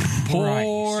 Jesus,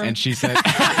 poor. And she said,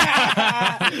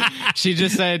 she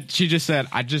just said,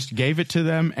 I just gave it to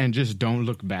them and just don't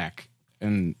look back.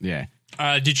 And yeah,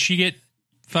 did she get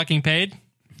fucking paid?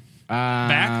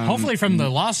 Back? Hopefully from the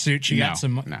lawsuit she got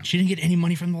some. No. She didn't get any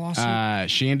money from the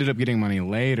lawsuit. She ended up getting money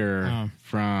later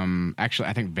from actually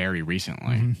I think very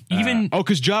recently. Even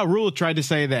because Ja Rule tried to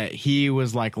say that he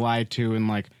was like lied to and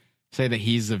like say that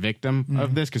he's the victim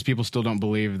of this because people still don't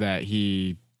believe that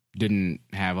he didn't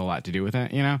have a lot to do with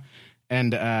it, you know.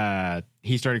 And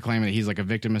he started claiming that he's like a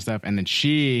victim and stuff, and then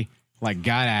she like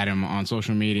got at him on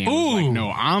social media and was like,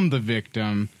 no, I'm the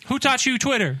victim. Who taught you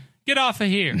Twitter? Get off of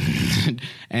here.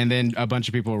 And then a bunch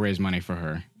of people raised money for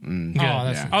her. Good.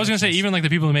 I was going to say, even like the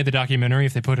people who made the documentary,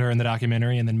 if they put her in the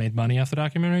documentary and then made money off the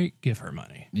documentary, give her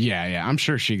money. Yeah. I'm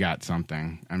sure she got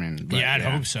something. I mean, I'd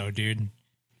hope so, dude.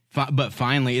 But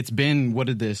finally, it's been, what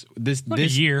did this a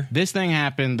year. This thing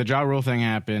happened, the Ja Rule thing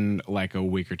happened like a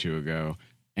week or two ago.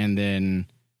 And then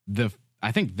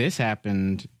I think this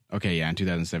happened, in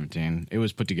 2017. It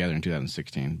was put together in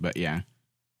 2016, but yeah.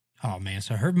 Oh, man.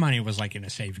 So her money was like in a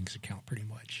savings account pretty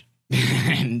much.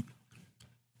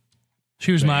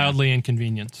 She was mildly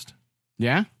inconvenienced.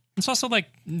 Yeah? It's also like,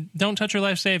 don't touch your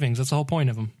life savings. That's the whole point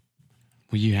of them.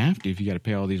 Well, you have to if you got to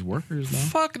pay all these workers, though.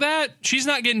 Fuck that. She's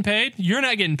not getting paid. You're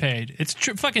not getting paid. It's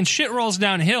fucking shit rolls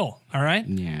downhill, all right?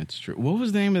 Yeah, it's true. What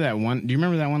was the name of that one? Do you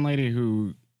remember that one lady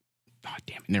who... Oh,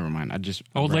 damn it. Never mind.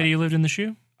 Old lady who lived in the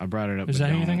shoe? I brought it up. Is but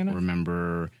that who you're don't thinking of?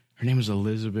 remember. Her name was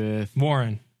Elizabeth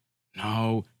Warren.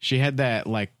 No, she had that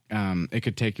like it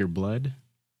could take your blood,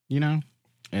 and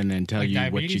then tell Like you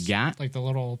diabetes? what you got. Like the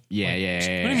little... Yeah.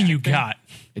 What do you mean you got?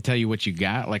 It tell you what you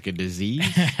got, like a disease.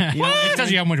 It tells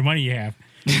you how much money you have.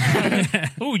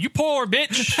 Oh, you poor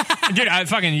bitch.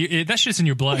 Dude, that shit's in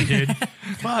your blood, dude.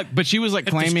 Fuck. But she was like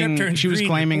claiming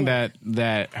that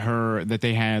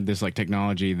they had this like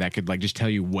technology that could like just tell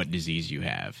you what disease you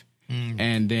have.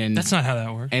 And then that's not how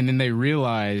that works. And then they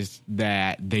realized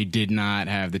that they did not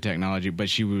have the technology, but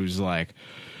she was like,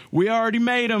 we already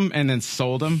made them, and then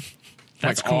sold them.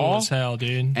 That's cool as hell,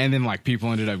 dude. And then like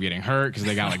people ended up getting hurt because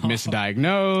they got like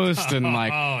misdiagnosed and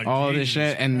like all of this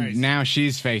shit. And now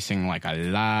she's facing like a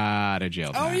lot of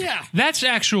jail time. Oh yeah, that's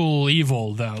actual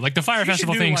evil though. Like the Fire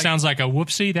Festival thing sounds like a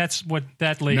whoopsie. That's what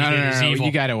that lady did is evil.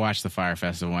 You got to watch the Fire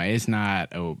Festival. It's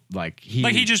not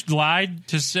he just lied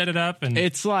to set it up, and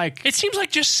it's like it seems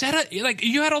like just set it like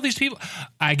you had all these people.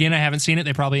 Again, I haven't seen it.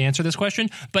 They probably answer this question,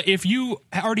 but if you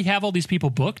already have all these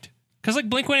people booked. Because like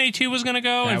Blink-182 was gonna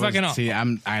go and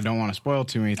fucking I don't want to spoil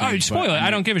too many things. Oh, you spoil it.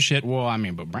 I don't give a shit. Well, I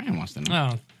mean, but Brian wants to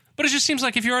know. Oh, but it just seems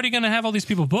like if you're already gonna have all these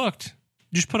people booked,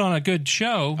 just put on a good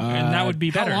show, and that would be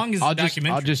better. How long is the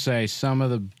documentary? I'll just say some of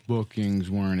the bookings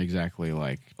weren't exactly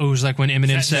like. It was like when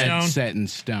Eminem said "set in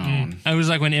stone." It was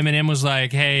like when Eminem was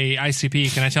like, "Hey,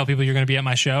 ICP, can I tell people you're gonna be at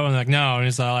my show?" And they're like, "No," and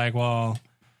it's like, "Well,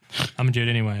 I'm gonna do it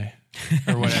anyway."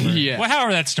 Or whatever. Yeah. Well,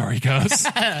 however that story goes.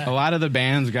 A lot of the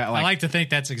bands got like. I like to think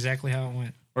that's exactly how it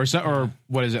went. Or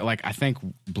what is it like? I think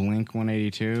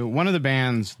Blink-182. One of the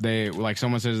bands, they like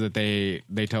someone says that they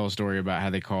tell a story about how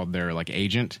they called their like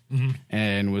agent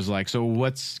and was like, "So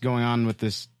what's going on with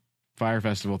this Fire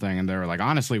Festival thing?" And they were like,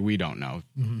 "Honestly, we don't know."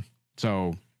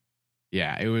 So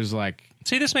yeah, it was like.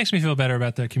 See, this makes me feel better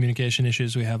about the communication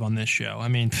issues we have on this show. I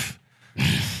mean.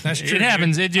 That's true. It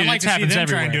happens. It like happens everywhere.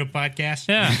 Try and do a podcast.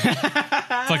 Yeah,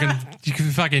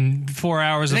 fucking 4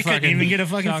 hours. They couldn't even get a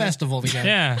fucking festival together.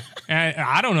 Yeah,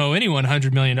 I don't know anyone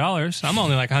 $100 million. I'm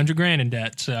only like $100,000 in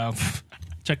debt. So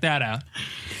check that out.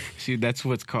 See, that's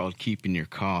what's called keeping your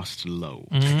costs low.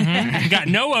 You got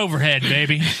no overhead,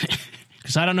 baby.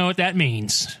 Because I don't know what that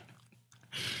means.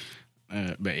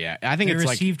 But yeah, I think they it's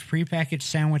received prepackaged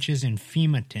sandwiches in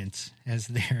FEMA tents as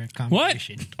their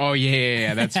accommodation. What? Oh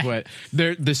yeah. That's what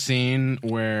the scene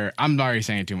where I'm already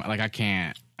saying too much. Like I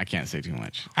can't say too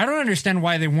much. I don't understand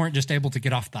why they weren't just able to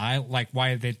get off the island. Like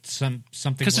why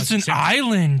something because it's an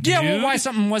island. Dude. Yeah, well, why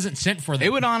something wasn't sent for them?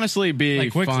 It would honestly be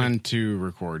fun to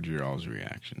record your all's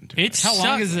reaction to it. How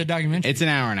long is the documentary? It's an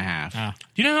hour and a half.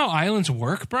 Do you know how islands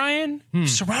work, Brian?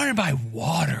 Surrounded by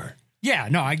water. Yeah,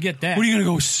 no, I get that. What are you gonna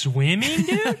go swimming,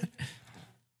 dude?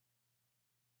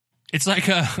 It's like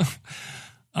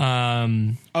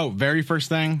a very first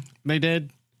thing they did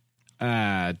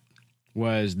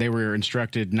was they were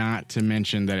instructed not to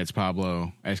mention that it's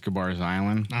Pablo Escobar's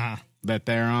island that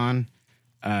they're on.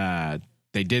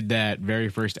 They did that very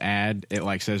first ad. It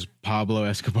like says Pablo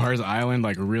Escobar's island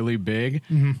like really big,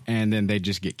 and then they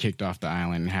just get kicked off the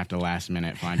island and have to last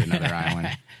minute find another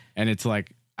island. And it's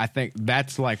like I think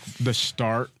that's like the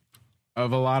start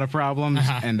of a lot of problems,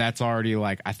 and that's already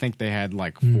like I think they had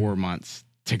like 4 months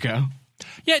to go.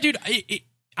 Yeah, dude.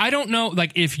 I don't know.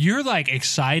 Like, if you're like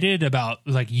excited about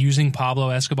like using Pablo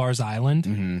Escobar's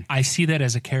island, I see that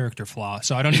as a character flaw.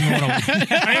 So I don't even want to. I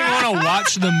don't even want to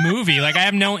watch the movie. Like, I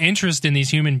have no interest in these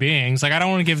human beings. Like, I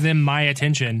don't want to give them my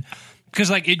attention. Because,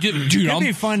 like, dude, it'd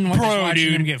be fun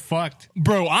watching him get fucked.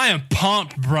 Bro, I am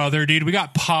pumped, brother, dude. We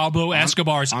got Pablo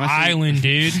Escobar's island,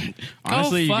 dude.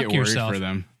 Honestly, Go you fuck get yourself. worried for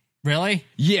them. Really?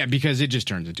 Yeah, because it just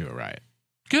turns into a riot.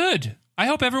 Good. I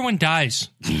hope everyone dies.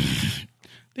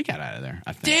 They got out of there,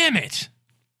 I think. Damn it.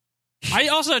 I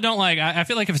also don't like, I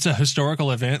feel like if it's a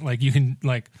historical event, like, you can,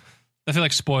 like, I feel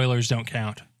like spoilers don't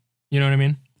count. You know what I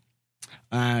mean?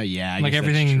 Yeah, I like guess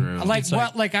everything. That's true. Like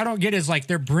what? Like I don't get is like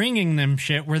they're bringing them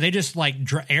shit. Were they just like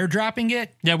airdropping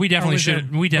it? Yeah, we definitely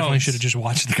should. We definitely should have just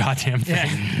watched the goddamn thing.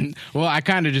 Yeah. Well, I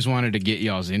kind of just wanted to get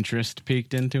y'all's interest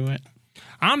peaked into it.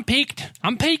 I'm peaked.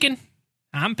 I'm peaking.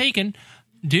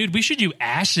 Dude, we should do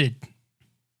acid.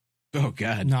 Oh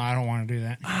God, No, I don't want to do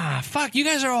that. Ah, fuck. You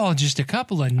guys are all just a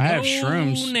couple of I have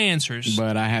shrooms answers.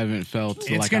 but I haven't felt It's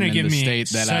like gonna I'm in give the me state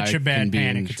that such I a bad can be in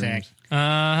panic attack.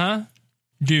 shrooms.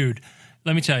 Dude,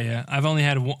 let me tell you, I've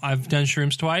done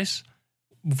shrooms twice.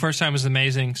 First time was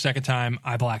amazing. Second time,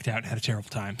 I blacked out and had a terrible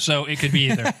time. So it could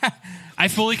be either. I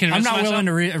fully convinced I'm not myself,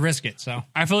 willing to risk it. So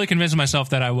I fully convinced myself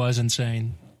that I was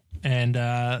insane. And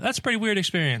that's a pretty weird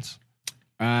experience.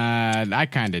 I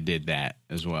kind of did that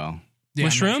as well. yeah,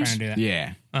 With I'm not shrooms? trying to do that.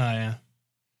 Yeah, Oh, yeah.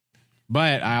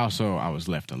 but I was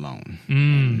left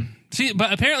alone. See,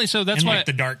 but apparently, so that's In why like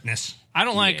the darkness. I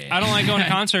don't like going to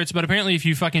concerts, but apparently if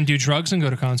you fucking do drugs and go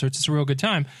to concerts, it's a real good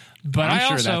time. But I'm I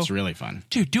sure also, that's really fun.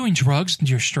 dude, doing drugs to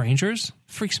your strangers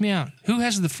freaks me out. Who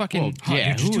has the fucking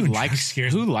Yeah, just who doing likes drugs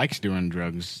scares who likes doing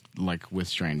drugs like with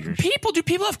strangers? people? Do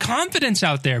people have confidence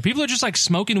out there? People are just like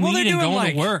smoking Well, weed they're and doing, going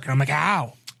like- to work. And I'm like,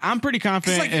 ow. I'm pretty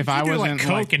confident Like, if you I do, wasn't like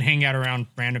Coke like, and hang out around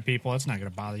random people, it's not going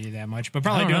to bother you that much. But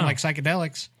probably I don't doing know. like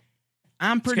psychedelics.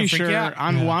 I'm pretty gonna freak you sure out.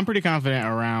 I'm pretty confident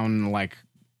around like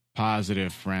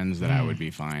positive friends that I would be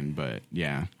fine. But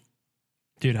yeah,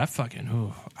 Dude, I think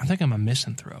I'm a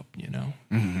misanthrope, you know?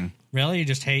 Really, you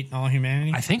just hate all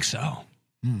humanity? I think so.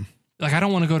 Like, I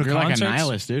don't want to go to you're concerts. like a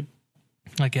nihilist, dude.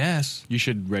 I guess. You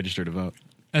should register to vote.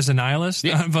 As a nihilist?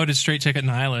 Yeah. I voted straight ticket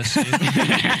nihilist.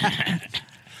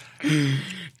 Dude.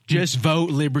 Just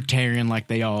vote libertarian like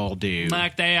they all do.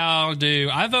 Like they all do.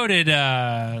 I voted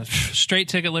straight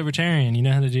ticket libertarian. You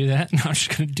know how to do that? No, I'm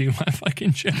just going to do my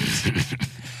fucking jokes.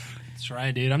 That's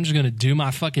right, dude. I'm just going to do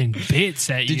my fucking bits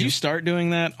at you. Did you start doing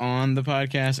that on the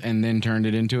podcast and then turned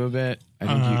it into a bit?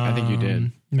 I think you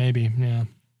did. Maybe, yeah.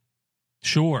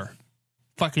 Sure.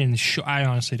 Fucking sure. I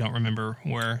honestly don't remember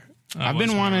where. I've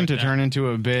been wanting to turn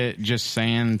into a bit just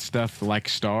saying stuff like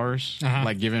stars,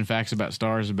 like giving facts about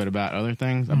stars, but about other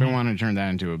things. I've been wanting to turn that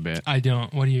into a bit. I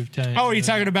don't. What do you tell? Oh, are you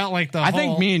talking about like the I whole...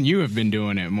 think me and you have been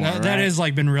doing it more. That has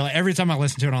like been really... Every time I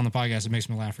listen to it on the podcast, it makes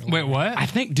me laugh. Really Wait, what? I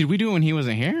think, did we do it when he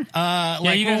wasn't here?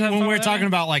 Like you guys have when fun we're with talking that?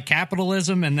 about like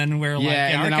capitalism, and then we're like,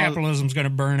 and our then I was- capitalism's going to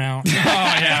burn out. Oh,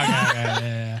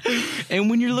 yeah. And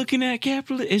when you're looking at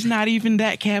capitalism, it's not even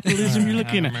that capitalism you're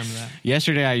looking at. remember that.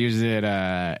 Yesterday, I used it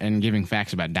in giving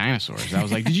facts about dinosaurs. I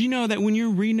was like, did you know that when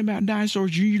you're reading about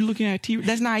dinosaurs, you're looking at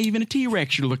that's not even a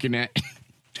T-Rex you're looking at.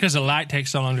 Because the light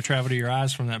takes so long to travel to your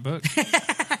eyes from that book.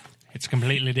 It's a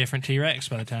completely different T-Rex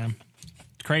by the time.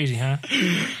 It's crazy, huh?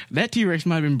 That T-Rex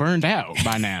might have been burned out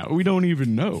by now. We don't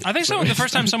even know. I think the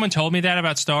first time someone told me that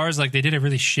about stars, like they did a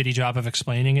really shitty job of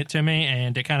explaining it to me,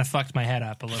 and it kind of fucked my head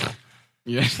up a little.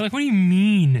 Yeah. Like, what do you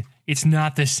mean it's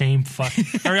not the same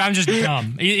or I'm just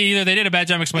dumb. Either they did a bad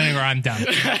job explaining or I'm dumb.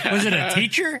 Was it a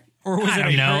teacher? Or was I it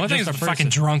don't know. I think it's a fucking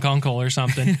drunk uncle or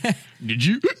something. Did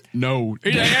you? No.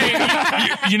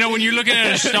 You know, when you're looking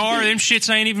at a star, them shits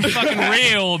ain't even fucking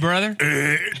real, brother.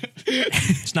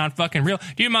 It's not fucking real.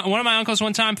 Dude, one of my uncles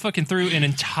one time fucking threw an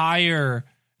entire...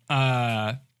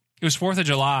 it was 4th of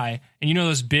July, and you know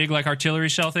those big like artillery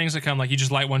shell things that come like you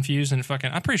just light one fuse and it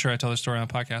fucking... I'm pretty sure I told this story on a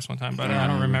podcast one time, but I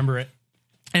don't remember it.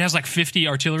 It has like 50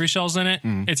 artillery shells in it.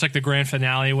 It's like the grand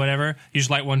finale, whatever. You just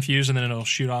light one fuse and then it'll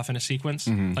shoot off in a sequence.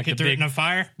 Like Get the through it big in a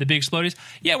fire? the big explodies.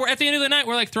 Yeah, we're at the end of the night.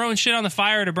 We're like throwing shit on the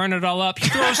fire to burn it all up. He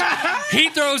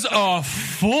throws a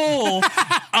full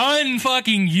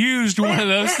unfucking used one of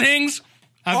those things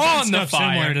I've done on the stuff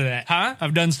fire. similar to that. Huh?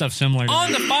 I've done stuff similar to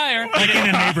On that. the fire, Like in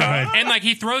a neighborhood. and like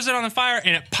he throws it on the fire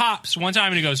and it pops one time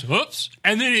and he goes, "Whoops!"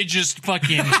 and then it just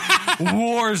fucking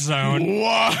war zone.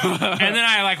 And then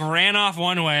I like ran off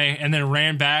one way and then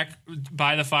ran back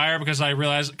by the fire because I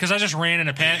realized because I just ran in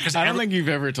a panic because I don't think you've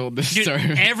ever told this story.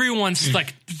 everyone's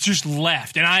like just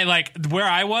left, and I like where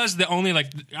I was the only like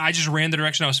I just ran the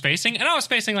direction I was facing, and I was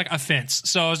facing like a fence,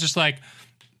 so I was just like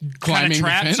kind Climbing of the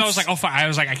trapped. fence? So I was like, oh, fine. I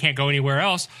was like, I can't go anywhere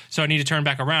else, so I need to turn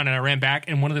back around, and I ran back,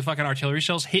 and one of the fucking artillery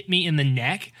shells hit me in the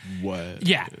neck. What?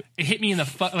 Yeah, it hit me in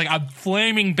the like a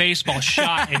flaming baseball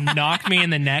shot and knocked me in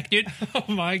the neck, dude. Oh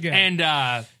my God.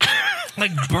 And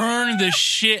like burned the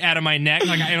shit out of my neck.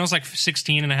 Like I was like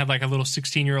 16 and I had like a little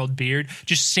 16-year-old beard.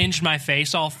 Just singed my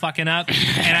face all fucking up, and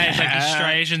I had like these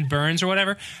striations, burns or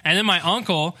whatever. And then my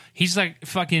uncle, he's like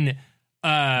fucking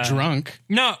Drunk.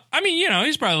 No, I mean, you know,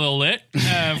 he's probably a little lit,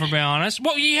 for being honest.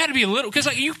 Well, you had to be a little because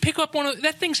like you pick up one of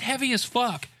that thing's heavy as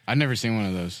fuck. I've never seen one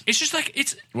of those. It's just like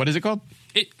it's What is it called?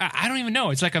 I don't even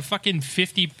know. It's like a fucking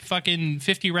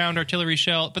 50 round artillery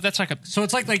shell, but that's like a. So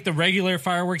it's like the regular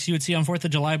fireworks you would see on 4th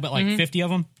of July, but like 50 of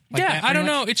them. Like yeah, that, I don't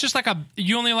pretty much? know. It's just like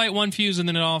you only light one fuse and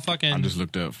then it all fucking. I just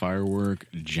looked up firework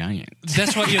giant.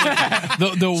 That's what you look at.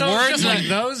 The So it's words just like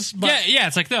those. But, yeah,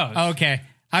 it's like those. Okay,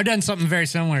 I've done something very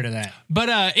similar to that. But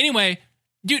anyway,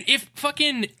 dude,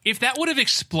 if that would have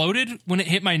exploded when it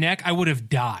hit my neck, I would have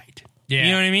died. Yeah.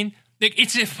 You know what I mean? Like,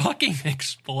 it's a fucking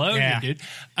explosion, dude.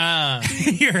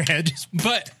 Your head just.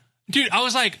 But dude, I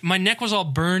was like, my neck was all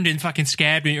burned and fucking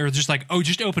scabbed, or just like,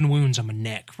 just open wounds on my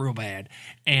neck, real bad.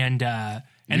 And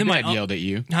then my dad yelled at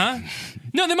you, huh?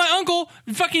 No, then my uncle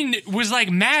fucking was like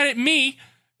mad at me.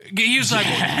 He was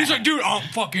like, dude, I'm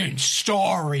fucking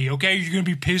sorry. Okay, you're gonna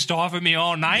be pissed off at me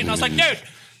all night. And I was like, dude,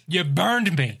 you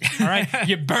burned me. All right,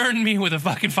 you burned me with a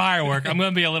fucking firework. I'm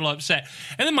gonna be a little upset.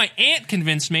 And then my aunt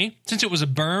convinced me, since it was a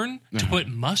burn, to put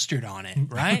mustard on it.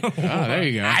 Right? Oh, there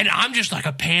you go. I'm just like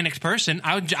a panicked person.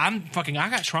 I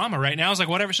got trauma right now. I was like,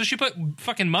 whatever. So she put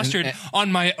fucking mustard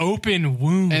on my open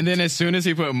wound. And then as soon as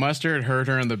he put mustard, heard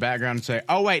her in the background say,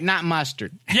 "Oh wait, not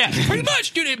mustard." Yeah, pretty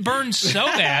much, dude. It burned so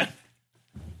bad.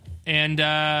 And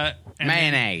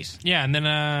mayonnaise. And then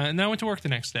I went to work the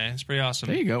next day. It's pretty awesome.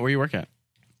 There you go. Where you work at?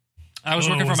 I was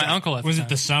working for my uncle at the Was time. it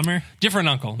the summer? Different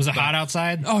uncle. Was it hot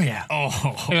outside? Oh yeah.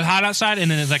 Oh, It was hot outside, and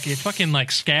then it fucking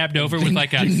like scabbed over with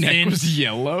like a Your neck thin. was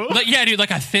yellow. Like, yeah, dude, like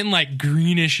a thin, like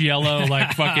greenish yellow,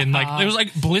 like fucking like it was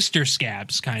like blister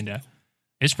scabs, kind of.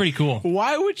 It's pretty cool.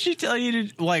 Why would she tell you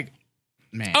to like?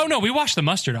 Man. Oh no, we washed the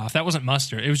mustard off. That wasn't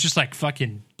mustard. It was just like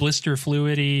fucking blister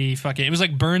fluidy. Fucking. It was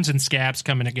like burns and scabs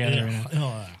coming together.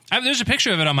 There's a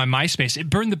picture of it on my MySpace. It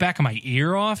burned the back of my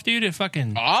ear off, dude. It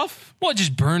fucking off. Well, it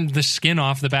just burned the skin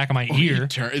off the back of my ear.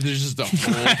 There's just a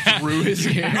hole through his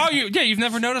ear. Oh, you've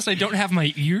never noticed I don't have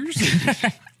my ears?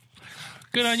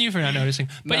 Good on you for not noticing.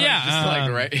 But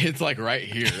no, it's like right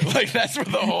here. Like that's where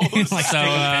the hole is.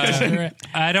 So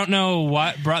I don't know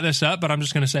what brought this up, but I'm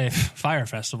just going to say Fire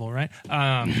Festival, right?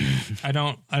 I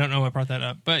don't know what brought that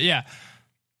up, but yeah,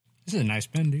 this is a nice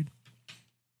pen, dude.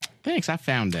 Thanks, I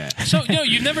found that. So no,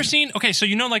 you've never seen? Okay, so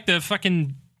you know like the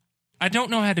fucking. I don't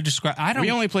know how to describe. We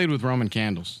only played with Roman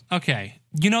candles. Okay,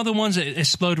 you know the ones that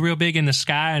explode real big in the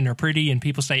sky and are pretty, and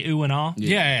people say ooh and all.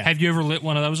 Yeah. Have you ever lit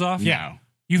one of those off? No.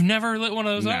 You've never lit one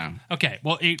of those No. off? Okay,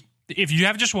 well, if you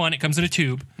have just one, it comes in a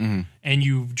tube, and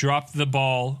you drop the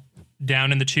ball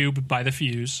down in the tube by the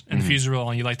fuse, and the fuse is roll,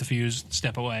 and you light the fuse,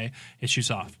 step away, it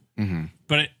shoots off.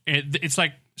 But it's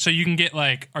like, so you can get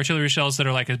like artillery shells that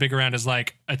are like as big around as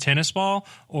like a tennis ball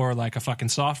or like a fucking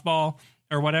softball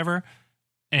or whatever,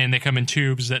 and they come in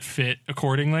tubes that fit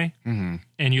accordingly, and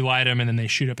you light them, and then they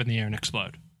shoot up in the air and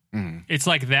explode. It's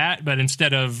like that, but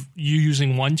instead of you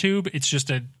using one tube, it's just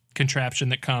a contraption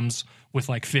that comes with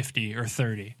like 50 or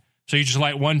 30. So you just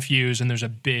light one fuse and there's a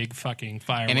big fucking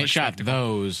fireworks. And it shot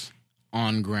those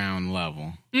on ground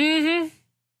level.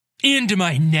 Into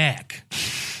my neck.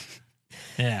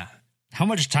 Yeah. How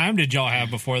much time did y'all have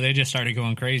before they just started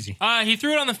going crazy? He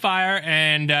threw it on the fire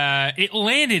and it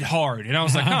landed hard. And I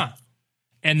was like, huh.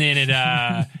 And then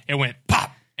it went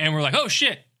pop. And we're like, oh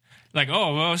shit. Like,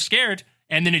 oh, I was scared.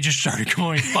 And then it just started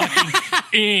going fucking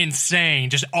insane.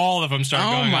 Just all of them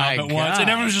started going off at once. And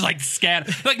everyone was just like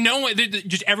scattered. Like no one,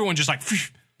 just everyone just like,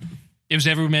 it was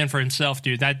every man for himself,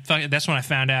 dude. That's when I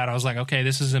found out. I was like, okay,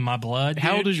 this is in my blood.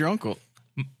 How dude. old is your uncle?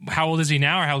 How old is he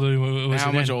now, or how old was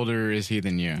How he much then? older is he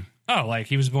than you? Oh, like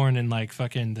he was born in like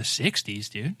fucking the 60s,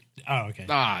 dude. Oh, okay.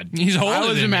 He's older I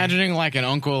was than imagining like an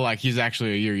uncle, like he's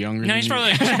actually a year younger. No, than he's you.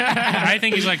 probably. I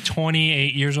think he's like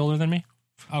 28 years older than me.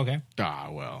 Okay.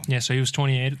 Well. Yeah, so he was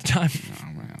 28 at the time.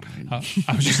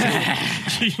 I was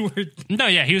just. No,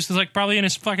 yeah, he was like probably in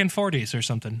his fucking 40s or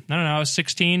something. I don't know. I was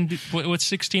 16. What's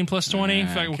 16 plus 20?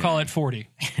 We'll call it 40.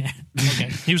 Okay.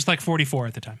 He was like 44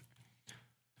 at the time.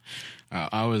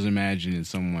 I was imagining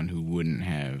someone who wouldn't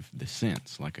have the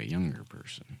sense, like a younger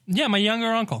person. Yeah, my younger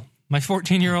uncle. My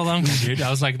 14-year-old uncle, dude. I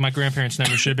was like, my grandparents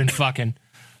never should have been fucking.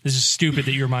 This is stupid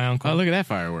that you're my uncle. Oh, look at that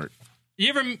firework. You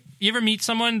ever meet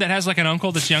someone that has like an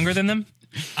uncle that's younger than them?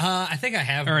 I think I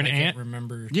have. Or an I aunt? can't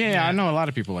remember. Yeah, I know a lot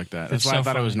of people like that. That's why so I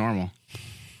thought it was funny. normal.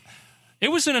 It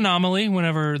was an anomaly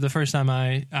whenever the first time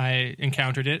I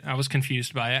encountered it. I was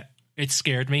confused by it. It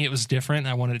scared me. It was different.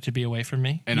 I wanted it to be away from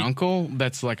me. An uncle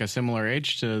that's like a similar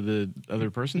age to the other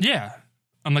person? Yeah.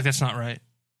 I'm like, that's not right.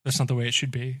 That's not the way it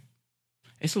should be.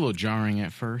 It's a little jarring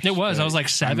at first. It was. I was like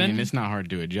 7. I mean, it's not hard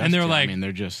to adjust. And they're to. like- I mean,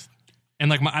 they're just... And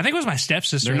like, I think it was my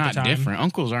stepsister They're at not the time. different.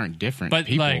 Uncles aren't different. But,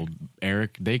 people, like-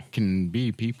 Eric, they can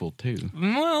be people too.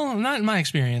 Well, not in my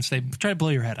experience. They try to blow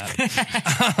your head up.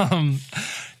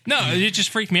 No, it just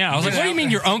freaked me out. I was like, what do you mean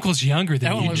your uncle's younger than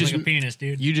That one you? looks like a penis,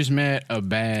 dude. You just met a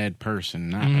bad person,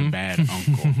 not a bad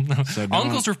uncle. So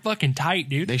Uncles are fucking tight,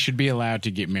 dude. They should be allowed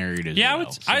to get married as Yeah,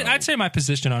 well. I'd say my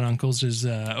position on uncles is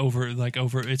over.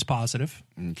 It's positive.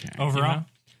 Okay. Overall?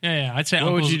 Yeah, I'd say. What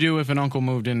uncles, would you do if an uncle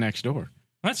moved in next door?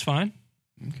 That's fine.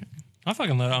 Okay. I'll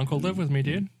fucking let uncle live with me,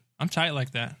 dude. I'm tight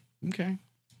like that. Okay.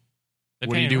 They're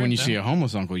What do you paying do when rent, you though. see a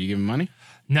homeless uncle? You give him money?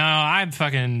 No, I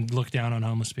fucking look down on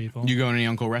homeless people. You go to any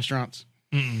uncle restaurants?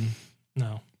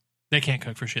 No, they can't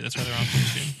cook for shit. That's why they're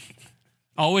uncles, dude.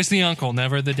 Always the uncle,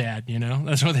 never the dad. You know,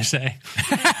 that's what they say.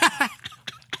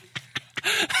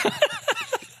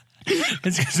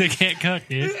 It's because they can't cook,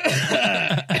 dude.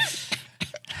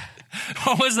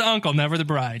 Always the uncle, never the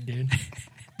bride, dude.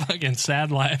 Fucking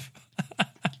sad life.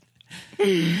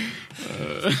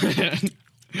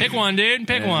 Pick one, dude.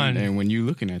 Pick one. And when you're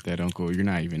looking at that uncle, you're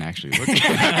not even actually looking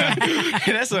at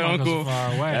him. That's an Uncle's uncle.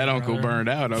 far away, That uncle brother. burned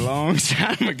out a long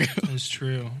time ago. It's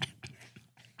true.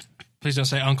 Please don't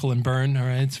say uncle and burn, all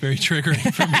right? It's very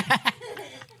triggering for me.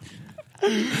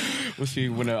 Well, see,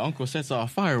 when an uncle sets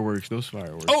off fireworks, those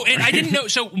fireworks. Oh, and I didn't know.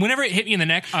 So whenever it hit me in the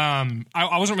neck,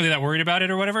 I wasn't really that worried about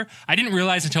it or whatever. I didn't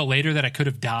realize until later that I could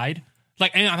have died.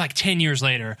 Like, and I'm like 10 years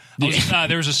later.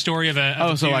 There was a story of a.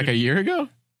 Oh, so dude. like a year ago?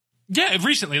 Yeah,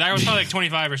 recently. I was probably like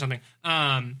 25 or something.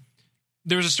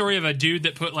 There was a story of a dude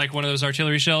that put like one of those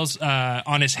artillery shells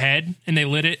on his head, and they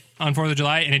lit it on 4th of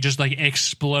July, and it just like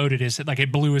exploded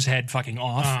it blew his head fucking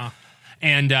off.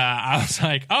 And I was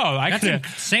like, oh, I That's could.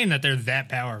 insane that they're that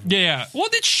powerful. Yeah. Well,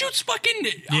 it shoots fucking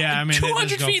Yeah, I mean, they 200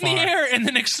 just go feet in the far. air and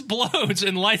then explodes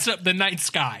and lights up the night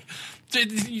sky.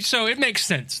 So it makes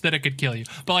sense that it could kill you.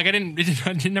 But like,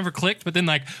 it never clicked. But then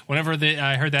like, whenever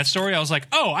I heard that story, I was like,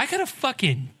 oh, I could have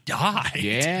fucking died.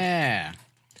 Yeah.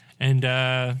 And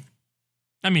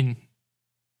I mean,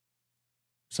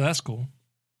 so that's cool.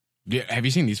 Yeah. Have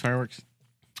you seen these fireworks?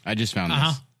 I just found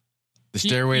Uh-huh. this. The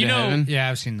Stairway you to know- Heaven. Yeah,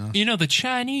 I've seen those. You know, the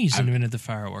Chinese invented the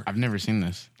firework. I've never seen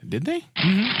this. Did they?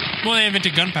 Well, they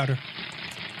invented gunpowder.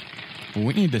 Well,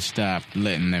 we need to stop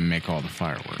letting them make all the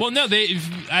fireworks. Well, no,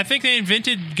 I think they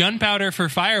invented gunpowder for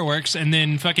fireworks, and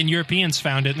then fucking Europeans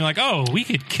found it, and they're like, "Oh, we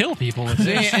could kill people with See,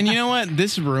 this." and you know what?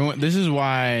 This is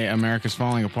why America's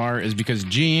falling apart, is because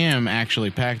GM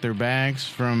actually packed their bags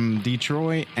from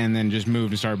Detroit and then just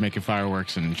moved and started making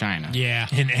fireworks in China. Yeah.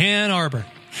 In Ann Arbor,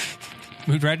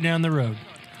 moved right down the road.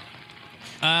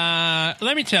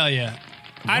 Let me tell you,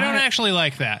 I don't actually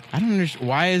like that. I don't understand.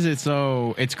 Why is it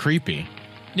so... It's creepy.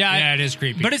 Yeah, it is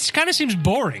creepy. But it kind of seems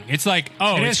boring. It's like,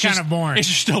 oh, It it's is kind just- of boring. It's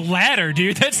just a ladder,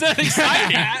 dude. That's not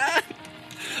exciting.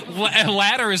 A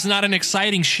ladder is not an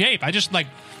exciting shape. I just like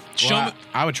Well,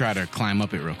 I would try to climb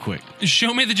up it real quick.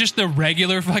 show me just the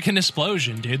regular fucking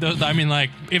explosion, dude. I mean,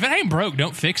 like, if it ain't broke,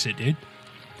 don't fix it, dude.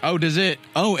 Oh, does it?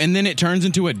 Oh, and then it turns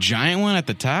into a giant one at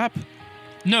the top?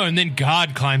 No, and then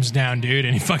God climbs down, dude,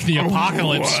 and fucking the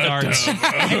apocalypse starts.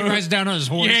 He rides down on his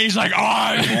horse. Yeah, he's like,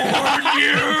 I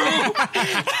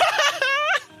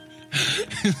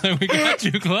warned you. We got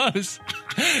too close.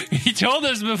 He told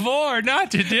us before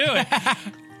not to do it.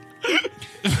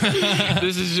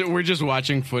 We're just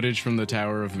watching footage from the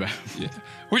Tower of Babel.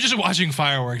 We're just watching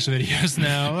fireworks videos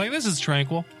now. Like, this is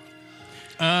tranquil.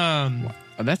 Oh,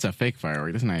 that's a fake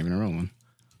firework. That's not even a real one.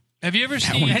 Have you ever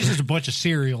seen? That's just a bunch of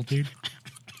cereal, dude.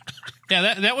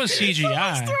 Yeah, that was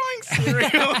CGI. Throwing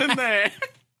cereal in there.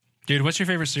 Dude, what's your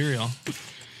favorite cereal?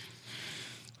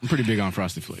 I'm pretty big on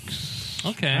Frosted Flakes.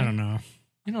 Okay. I don't know.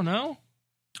 You don't know?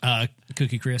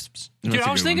 Cookie Crisps. Dude, I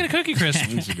was thinking of Cookie Crisp.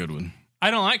 It's a good one. I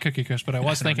don't like Cookie Crisp, but I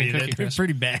was thinking Cookie They're Crisp.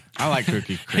 pretty bad. I like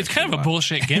Cookie Crisp. It's kind of a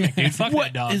bullshit gimmick, dude. Fuck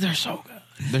that dog. They're so good.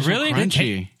 They're Really? so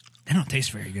crunchy. They don't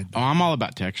taste very good. Oh, I'm all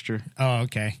about texture. Oh,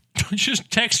 okay.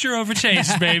 Just texture over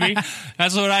taste, baby.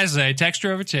 That's what I say.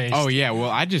 Texture over taste. Oh yeah, well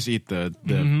I just eat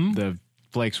the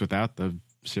flakes without the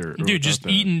syrup. Dude, just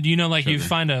eating, you know, like you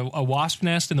find a wasp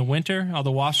nest in the winter, all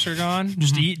the wasps are gone.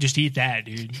 Just eat that,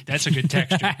 dude. That's a good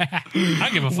texture. I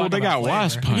give a fuck. Well, they about got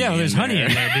wasp honey. Yeah, well, there's honey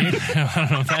in there, dude. I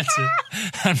don't know if that's it.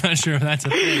 I'm not sure if that's a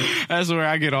thing. That's where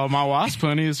I get all my wasp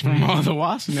honey is from all the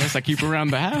wasp nests I keep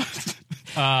around the house.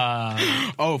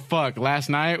 Oh fuck! Last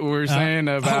night we were saying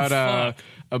about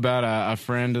a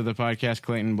friend of the podcast,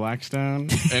 Clayton Blackstone,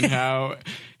 and how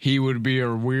he would be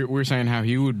we're saying how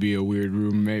he would be a weird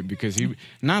roommate because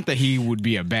not that he would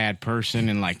be a bad person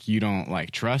and like you don't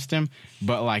like trust him,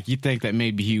 but like you think that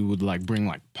maybe he would like bring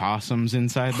like possums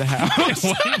inside the house.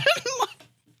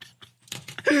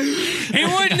 He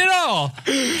wouldn't at all.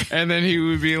 And then he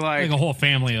would be like a whole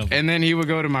family of them. And then he would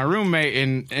go to my roommate,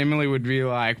 and Emily would be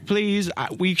like, please,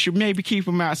 we should maybe keep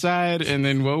him outside. And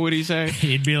then what would he say?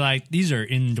 He'd be like, these are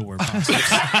indoor possums.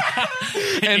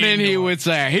 And then he would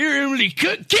say, here, Emily,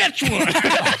 catch one.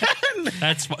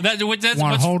 That's Want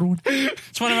to hold one?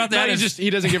 What's one about that? No, he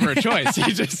doesn't give her a choice.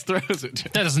 He just throws it.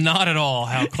 That is not at all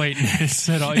how Clayton is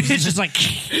at all. It's just like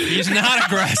he's not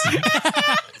aggressive.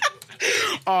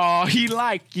 Oh, he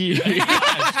like you.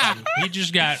 He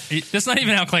just got. That's not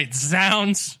even how Clayton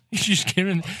sounds. He's just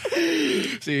giving.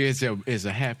 See, it's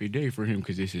a happy day for him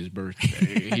because it's his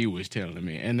birthday. He was telling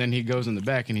me, and then he goes in the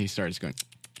back and he starts going,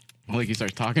 like he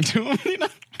starts talking to him. You know?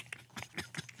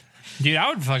 Dude, I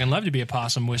would fucking love to be a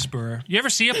possum whisperer. You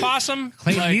ever see a possum?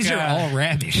 Clayton, these are all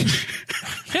rabid.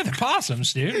 Yeah, they're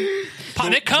possums, dude.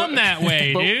 They come that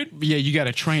way, dude. Yeah, you got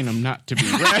to train them not to be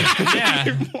rabid.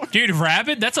 Yeah, dude,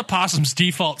 rabid. That's a possum's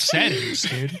default settings,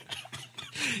 dude.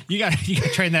 You got to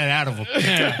train that out of them.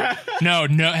 Yeah. No.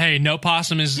 Hey, no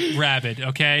possum is rabid.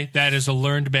 Okay, that is a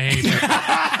learned behavior.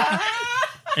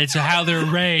 It's how they're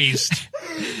raised.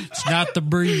 It's not the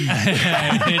breed.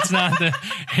 It's not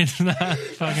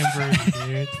fucking breed,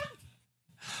 dude.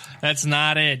 That's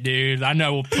not it, dude. I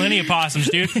know plenty of possums,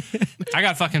 dude. I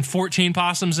got fucking 14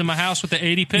 possums in my house with the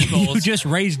 80 pit bulls. You just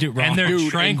raised it wrong. And they're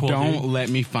Dude, tranquil, and don't dude. let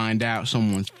me find out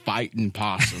someone's fighting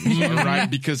possums, all right?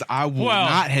 Because I will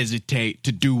not hesitate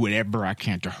to do whatever I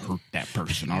can to hurt that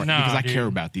person, all right? Nah, because I dude. care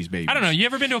about these babies. I don't know. You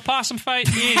ever been to a possum fight?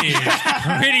 It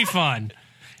is pretty fun.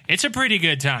 It's a pretty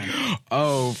good time.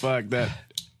 Oh, fuck that.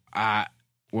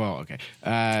 Well, okay.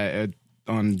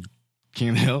 On King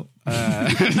of the Hill.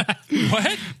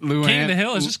 What? Luann, King of the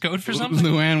Hill? Is this code for something?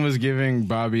 Luann was giving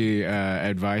Bobby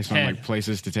advice on Hey. like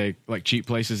places to take, like cheap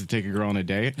places to take a girl on a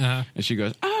date. Uh-huh. And she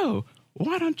goes, oh,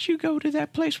 why don't you go to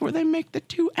that place where they make the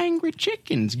two angry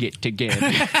chickens get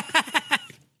together?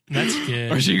 That's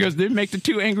good. Or she goes, they make the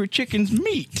two angry chickens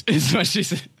meet, is what she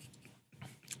said.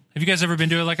 Have you guys ever been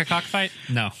to like a cockfight?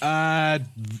 No.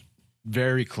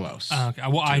 Very close. Okay.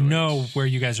 Well, I know where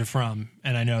you guys are from,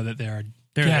 and I know that there are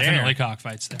definitely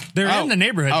cockfights there. They're in the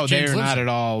neighborhood. Oh, James they're lives not in.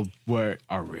 at all where.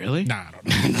 Oh, really? Nah, I don't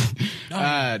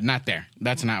know. Not there.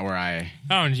 That's not where I.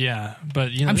 Oh, yeah,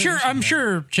 but you know, I'm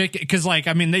sure, chick, because like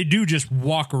I mean, they do just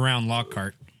walk around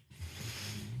Lockhart.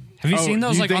 Have you seen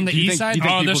those like on the east side?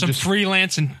 Oh, there's some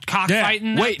freelance and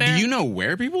cockfighting. Wait, out there? do you know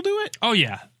where people do it? Oh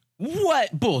yeah.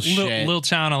 What bullshit? Little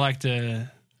town. I like to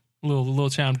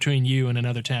little town between you and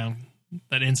another town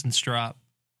that ends in Strop.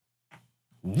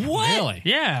 What? Really?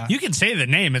 Yeah. You can say the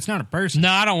name. It's not a person. No,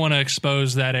 I don't want to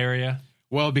expose that area.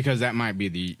 Well, because that might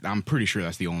be I'm pretty sure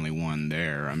that's the only one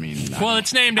there. I mean, well,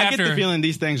 it's named I after. get the feeling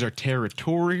these things are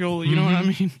territorial. You know what I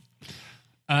mean?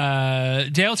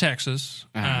 Dale, Texas.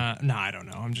 No, I don't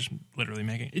know. I'm just literally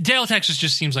making it. Dale, Texas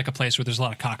just seems like a place where there's a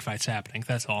lot of cockfights happening.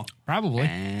 That's all. Probably.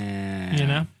 You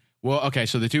know? Well, okay,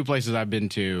 so the two places I've been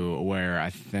to where I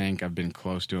think I've been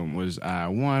close to them was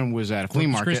one was at a flea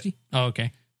market. Christi? Oh,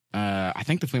 okay. I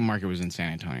think the flea market was in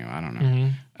San Antonio. I don't know.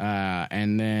 Mm-hmm.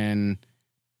 And then,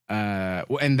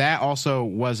 and that also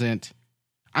wasn't.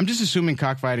 I'm just assuming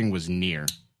cockfighting was near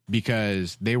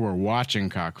because they were watching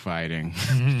cockfighting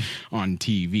on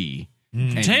TV.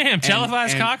 And, Damn,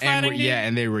 televised cockfighting?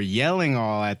 And they were yelling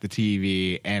all at the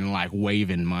TV and like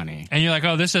waving money. And you're like,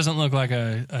 oh, this doesn't look like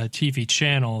a TV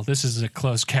channel. This is a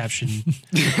closed caption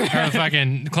or a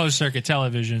fucking closed circuit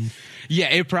television. Yeah,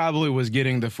 it probably was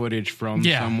getting the footage from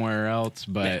somewhere else,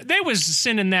 but they was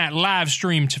sending that live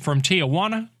stream from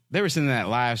Tijuana. They were sending that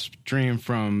live stream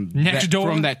from next door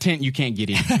from that tent you can't get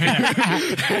in.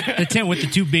 The tent with the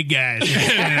two big guys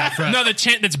standing out front. No, the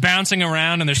tent that's bouncing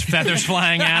around and there's feathers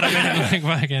flying out of it,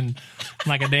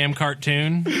 like a damn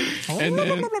cartoon. And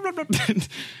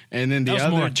then the that was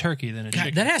other more a turkey than a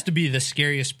chicken. That has to be the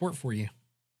scariest sport for you.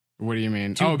 What do you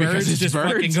mean? Two because birds it's just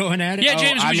birds fucking going at it. Yeah,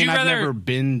 James, I've rather? never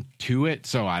been to it,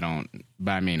 so I don't.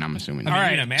 But I mean, I'm assuming. All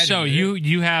right, so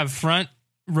you have front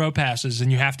row passes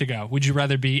and you have to go. Would you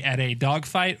rather be at a dog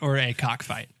fight or a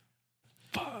cockfight?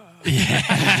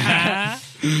 Yeah.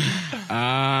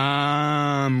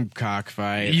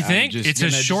 Cockfight. You think it's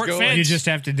a short fence? You just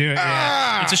have to do it.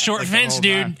 Yeah. It's a short fence,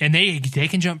 dude, time. and they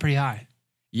can jump pretty high.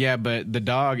 Yeah, but the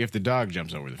dog, if the dog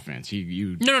jumps over the fence,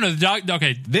 you No, the dog.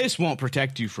 Okay, this won't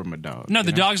protect you from a dog. No,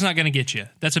 the dog's not going to get you.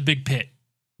 That's a big pit.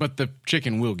 But the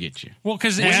chicken will get you. Well,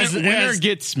 because winner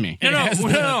gets me.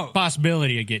 No.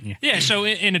 Possibility of getting you. Yeah, so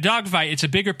in a dog fight, it's a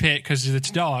bigger pit because it's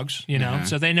dogs,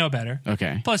 so they know better.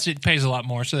 Okay. Plus, it pays a lot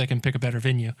more, so they can pick a better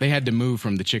venue. They had to move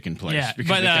from the chicken place. Yeah,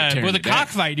 because they kept but tearing with a it down.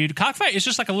 cockfight, dude, cockfight is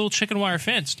just like a little chicken wire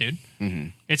fence, dude. Mm-hmm.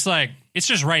 It's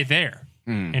just right there.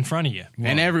 in front of you.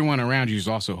 And everyone around you is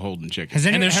also holding chickens.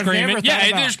 And they're screaming.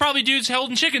 Yeah, there's probably dudes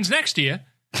holding chickens next to you.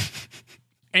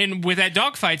 And with that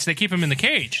dog fights, they keep them in the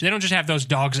cage. They don't just have those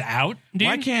dogs out, dude.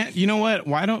 Why can't, you know what?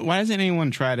 Why doesn't anyone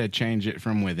try to change it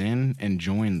from within and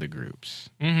join the groups?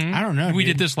 Mm-hmm. I don't know. We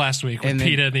did this last week with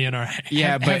PETA and the NRA.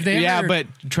 Yeah, but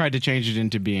tried to change it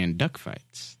into being duck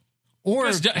fights. Or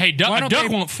hey, a duck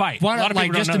won't fight. Why a lot don't, of like,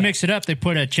 people don't just know to that. mix it up, they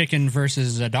put a chicken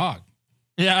versus a dog.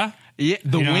 Yeah. Yeah,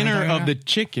 the You know what I'm winner talking of about? the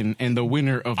chicken and the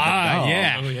winner of the dog. Oh,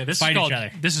 yeah. This Fight is called, each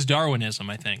other. This is Darwinism,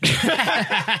 I think.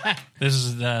 This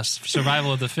is the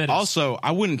survival of the fittest. Also,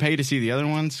 I wouldn't pay to see the other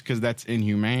ones because that's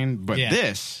inhumane. But Yeah.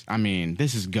 this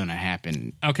is gonna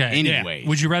happen. Okay. Anyway, Yeah.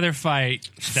 Would you rather fight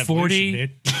 40?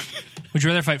 Would you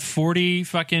rather fight 40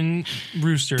 fucking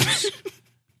roosters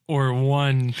or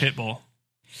one pit bull?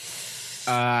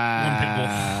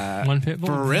 One pit bull.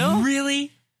 For real?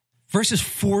 Really? Versus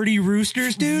 40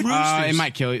 roosters, dude? It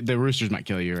might kill you. The roosters might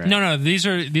kill you, right? No, these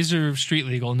are street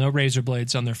legal. No razor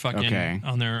blades on their fucking Okay.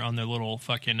 on their little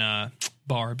fucking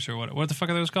barbs or what the fuck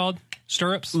are those called?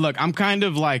 Stirrups? Look, I'm kind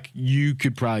of like, you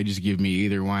could probably just give me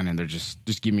either one and they're just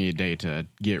give me a day to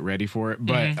get ready for it.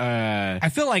 But I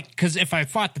feel like, because if I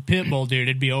fought the pit bull, dude,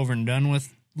 it'd be over and done with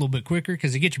a little bit quicker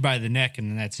because it gets you by the neck and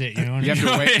then that's it. You know what I You mean?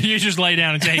 have to wait. You just lay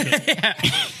down and take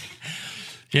it.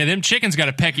 Yeah, them chickens got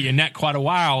to peck at your neck quite a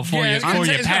while before you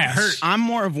pass. I'm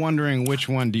more of wondering which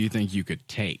one do you think you could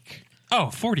take? Oh,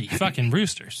 40 fucking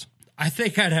roosters. I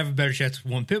think I'd have a better chance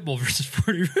with one pit bull versus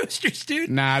 40 roosters, dude.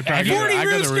 Nah, I'd probably go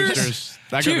the roosters.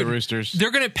 I go the Dude, roosters.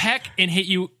 They're going to peck and hit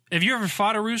you. Have you ever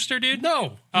fought a rooster, dude?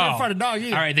 No. I never fought a dog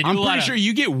either. All right, they do I'm a lot pretty of, sure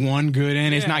you get one good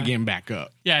in, it's not getting back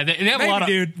up. Yeah, they have Maybe, a lot of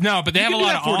dude. No, but they You have a can do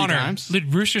lot that of 40 honor. times. The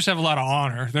roosters have a lot of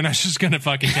honor. They're not just going to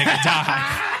fucking take a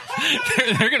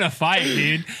dive. they're going to fight,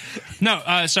 dude.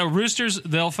 No, so roosters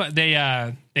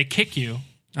they kick you.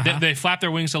 They flap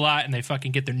their wings a lot and they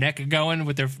fucking get their neck going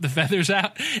with the feathers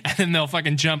out, and then they'll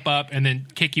fucking jump up and then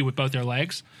kick you with both their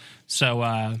legs.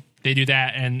 So they do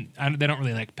that, and they don't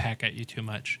really like peck at you too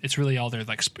much. It's really all their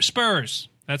like spurs.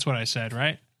 That's what I said,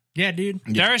 right? Yeah, dude.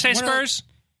 Did I say spurs?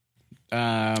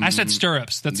 I said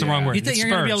stirrups. That's the wrong word. You think It's you're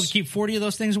going to be able spurs. to keep 40 of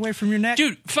those things away from your neck?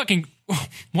 Dude, fucking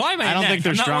why am I? I don't neck? think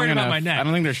they're I'm not strong worried enough. about my neck. I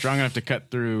don't think they're strong enough to cut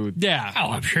through. Yeah.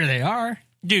 Oh, I'm sure they are.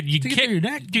 Dude, you get kick through your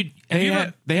neck. Dude,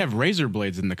 have They have razor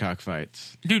blades in the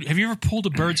cockfights. Dude, have you ever pulled a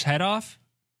bird's head off?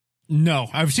 No,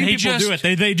 I've seen They people do just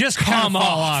it. They just kind come of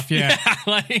fall off. Yeah.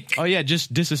 like Oh yeah,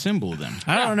 just disassemble them.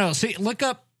 I don't know. See, look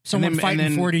up someone then- fighting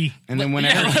and then- 40. And then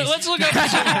whenever yeah, let's look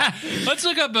up. Let's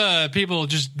look up people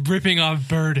just ripping off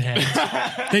bird heads.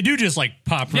 They do just like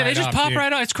pop right Yeah, they just off, pop dude.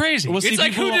 right off. It's crazy. Well, it's see,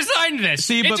 like who people- designed this?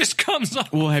 See, it but- just comes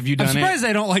off. well, have you I'm done surprised it?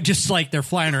 they don't like just like they're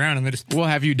flying around and they just. Well,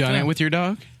 have you done Yeah. it with your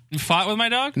dog? You fought with my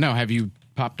dog? No, have you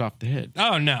popped off the head?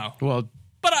 Oh no. Well,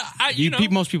 But you know,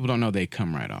 most people don't know they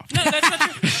come right off. no, that's not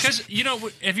true. Because you know,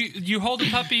 if you hold a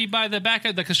puppy by the back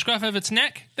of the scruff of its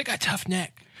neck, they got a tough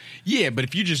neck. Yeah, but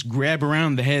if you just grab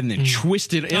around the head and then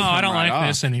twist it, No, I don't like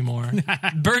this anymore.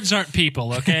 Birds aren't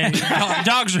people, okay?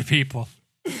 Dogs are people.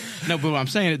 No, but what I'm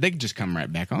saying, they can just come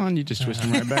right back on. You just twist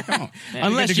them right back on, Yeah,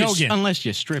 unless good to go again. unless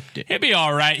you stripped it. He'd be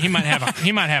all right. He might have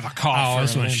a cough. Oh, or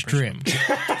this a one's limp or stripped.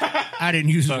 something. I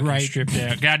didn't use the Fucking right. stripped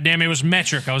out. God damn, it was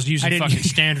metric. I was using didn't fucking use-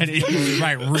 standard. I didn't use the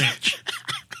right wrench.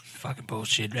 Fucking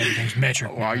bullshit. Everything's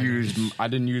metric. Well, I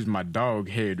didn't use my dog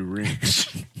head wrench.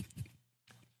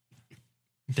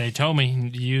 They told me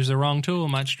to use the wrong tool,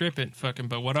 might strip it. Fucking,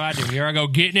 but what do I do? Here I go,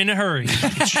 getting in a hurry,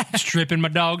 stripping my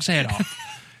dog's head off.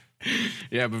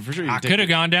 Yeah, but for sure, I could have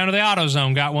gone down to the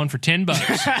AutoZone, got one for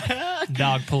 $10.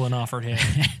 Dog pulling off her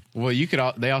head. Well, you could.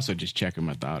 They also just check them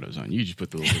at the AutoZone. You just put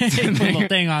the little Put a little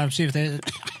thing on them, see if they.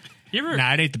 You ever?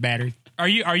 Nah, it ate the battery. Are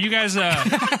you guys?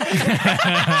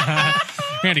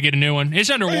 We had to get a new one. It's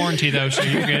under warranty though, so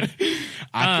you're good.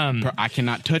 I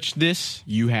cannot touch this.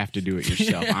 You have to do it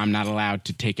yourself. I'm not allowed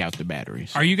to take out the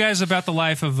batteries. Are you guys about the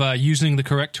life of using the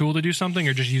correct tool to do something,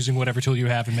 or just using whatever tool you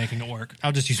have and making it work?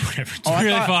 I'll just use whatever. I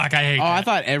really thought- fuck. I hate. Oh, that. I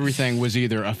thought everything was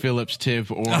either a Phillips tip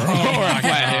or, or a God.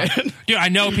 flathead. Dude, I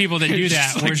know people that do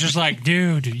that. Where it's just like,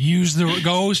 dude,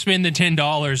 go spend the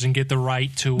 $10 and get the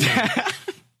right tool.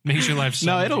 Makes your life so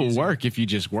No, much it'll easier. work if you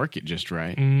just work it just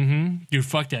right. Dude,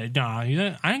 fuck that. Nah, I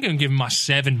ain't gonna give him my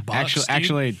 $7.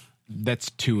 Actually, that's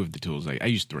two of the tools. I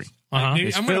use three. Uh-huh.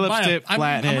 It's I'm gonna Phillips buy tip, I'm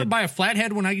flathead. gonna buy a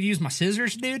flathead when I can use my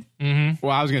scissors, dude.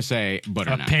 Well, I was gonna say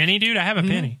butter A knife. penny, dude. I have a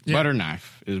penny. Butter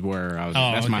knife is where I was.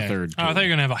 Oh, that's my okay. third. Oh, I tool. thought you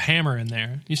were gonna have a hammer in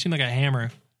there. You seem like a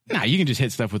hammer. Nah, you can just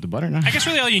hit stuff with the butter knife. I guess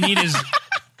really all you need is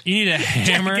you need a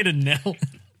hammer. Get a nail.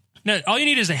 No, all you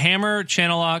need is a hammer,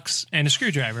 channel locks, and a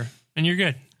screwdriver, and you're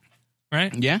good.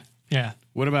 Right? Yeah. Yeah.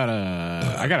 What about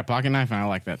I got a pocket knife and I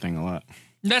like that thing a lot.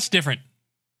 That's different.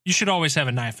 You should always have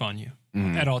a knife on you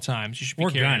at all times. You should be Or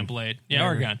carrying gun. a blade. Yeah,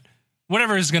 or a gun.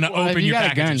 Whatever is going to Well, open if you your got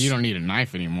packages. a gun, you don't need a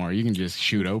knife anymore. You can just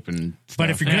shoot open stuff. But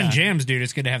if your gun jams, dude,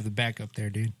 it's good to have the backup there,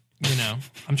 dude. You know,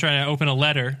 I'm trying to open a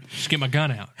letter. Just get my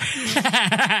gun out.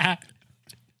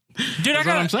 Dude, That's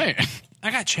what I'm saying.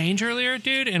 I got change earlier,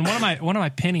 dude, and one of my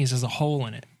pennies has a hole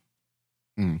in it.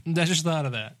 I just thought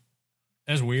of that.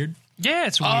 That's weird. Yeah,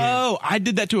 it's weird. Oh, I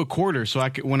did that to a quarter. So I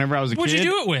could, whenever I was a What'd kid, you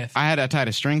do it with? I tied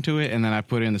a string to it, and then I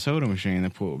put it in the soda machine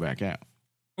and pull it back out.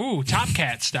 Ooh, Top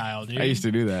Cat style, dude. I used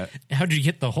to do that. How'd you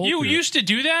get the hole? You through it? used to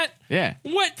do that? Yeah.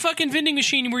 What fucking vending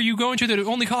machine were you going to that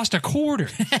only cost a quarter?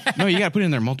 No, you got to put it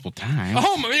in there multiple times.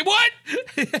 Oh my! What?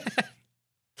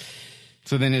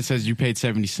 So then it says you paid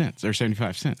 70 cents or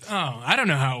 75 cents. Oh, I don't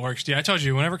know how it works, dude. I told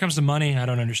you, whenever it comes to money, I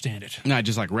don't understand it. No, it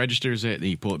just like registers it, then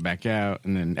you pull it back out,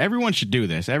 and then everyone should do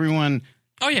this. Everyone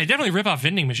Oh yeah, definitely rip off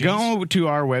vending machines. go to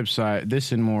our website,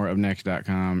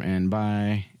 thisandmoreofnext.com, and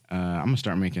buy. I'm gonna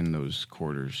start making those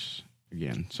quarters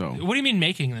again. So What do you mean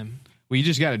making them? well, you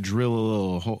just got to drill a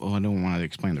little hole. Oh, I don't want to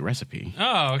explain the recipe.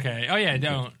 Oh, okay. Oh yeah,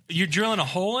 don't. You're drilling a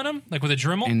hole in them, like with a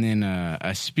Dremel. And then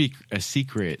a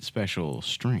secret special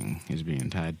string is being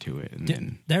tied to it, and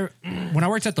then There, when I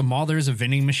worked at the mall, there was a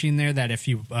vending machine there that if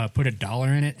you put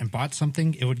 $1 in it and bought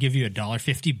something, it would give you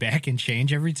 $1.50 back in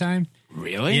change every time.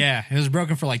 Really? Yeah, it was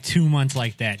broken for like 2 months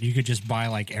like that. You could just buy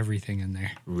like everything in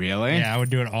there. Really? Yeah, I would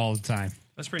do it all the time.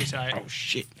 That's pretty tight. Oh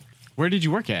shit! Where did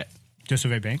you work at?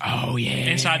 Joseph A. Bank. Oh yeah,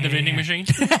 Inside the vending machine.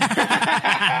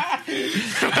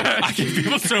 I give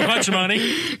people so much money.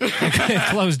 It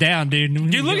closed down, dude.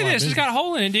 Dude, look at this. It's got a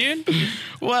hole in it, dude.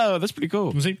 Whoa, that's pretty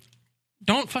cool. Was he?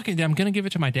 Don't fucking. I'm gonna give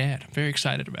it to my dad. I'm very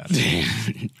excited about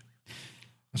it.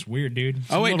 That's weird, dude.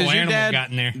 Oh Some wait, little does your animal dad got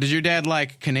in there? Does your dad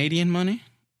like Canadian money,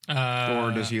 Uh,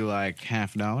 or does he like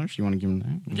 $50? You want to give him that?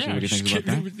 And see Yeah, what he just thinks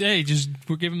about that. hey,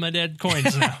 we're giving my dad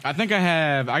coins now. I think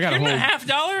I got Give a him whole. a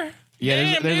 $50. Yeah,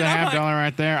 Damn, there's dude, a I'm $50 like-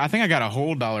 right there. I think I got a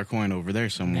whole dollar coin over there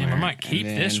somewhere. Damn, I might keep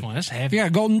And this then- one. That's You heavy. got a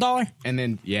golden dollar? And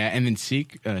then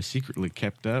secretly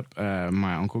kept up.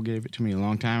 My uncle gave it to me a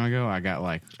long time ago. I got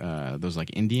like those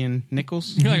like Indian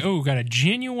nickels. You're like, oh, got a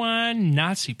genuine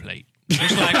Nazi plate,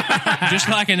 just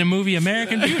like in the movie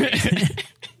American Beauty.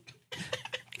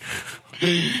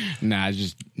 Nah, it's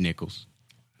just nickels.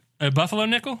 A buffalo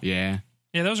nickel. Yeah,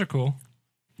 Yeah, those are cool.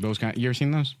 those kind. You ever seen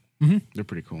those? Mm-hmm. They're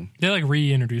pretty cool. They like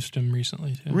reintroduced them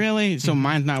recently too. Really? So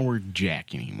mine's not worth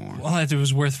jack anymore. Well, it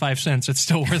was worth 5 cents. It's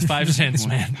still worth 5 cents,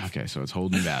 man. Okay, so it's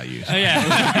holding values. Oh, yeah.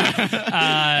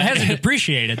 It hasn't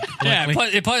depreciated. Yeah.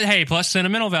 luckily. Plus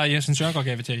sentimental value since your uncle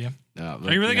gave it to you. Are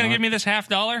you really gonna give me this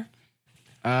 $50?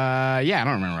 Yeah, I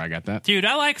don't remember where I got that. Dude,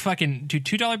 I like fucking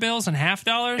 $2 bills and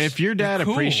 $50. If your dad They're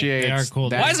cool. appreciates, They are cool.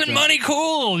 that Why isn't stuff- money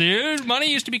cool, dude?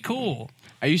 Money used to be cool.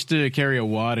 I used to carry a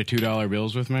wad of $2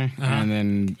 bills with me, and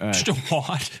then Just a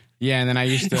wad. yeah, and then I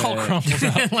used All to crumpled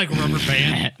up. Like rubber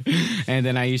band. and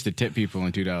then I used to tip people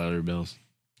in $2 bills.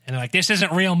 And they're like, this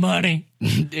isn't real money. I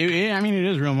mean, it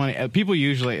is real money. People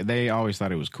they always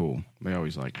thought it was cool. They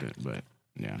always liked it, but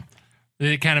yeah.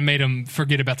 It kind of made them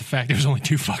forget about the fact it was only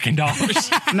 $2 fucking dollars.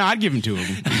 No, I'd give him 2 of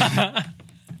them.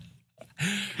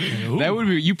 That would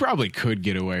be. You probably could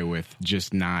get away with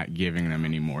just not giving them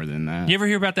any more than that. You ever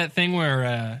hear about that thing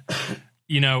where,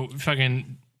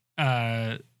 fucking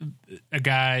a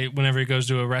guy, whenever he goes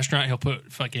to a restaurant, he'll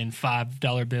put fucking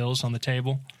 $5 bills on the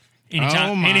table.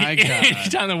 Oh, my God.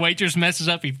 Anytime the waitress messes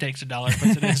up, he takes $1,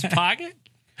 puts it in his pocket.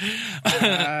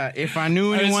 If I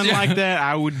knew anyone like that,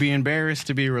 I would be embarrassed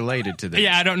to be related to them.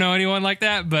 Yeah, I don't know anyone like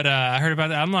that, but I heard about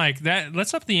that. I'm like,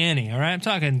 let's up the ante, all right? I'm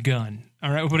talking gun. All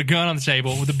right, we'll put a gun on the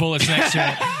table with the bullets next to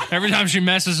it. Every time she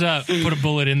messes up, put a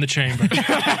bullet in the chamber.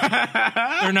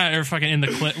 or fucking in the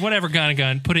clip. Whatever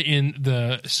gun. Put it in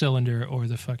the cylinder or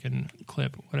the fucking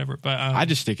clip, whatever. But I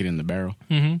just stick it in the barrel.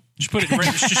 just put it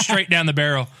just straight down the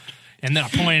barrel. And then I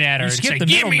point at her and skip say, the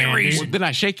give me a middleman, reason. Well, then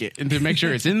I shake it and to make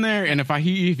sure it's in there. And if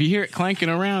you hear it clanking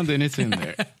around, then it's in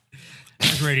there.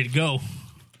 It's ready to go.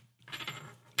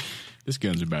 This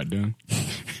gun's about done.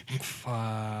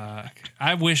 Fuck.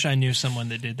 I wish I knew someone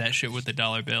that did that shit with the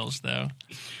dollar bills, though.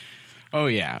 Oh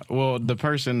yeah. Well, the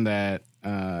person that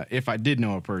if I did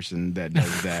know a person that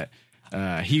does that,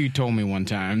 he told me one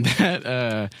time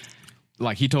that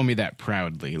like he told me that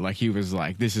proudly. Like he was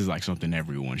like, "This is like something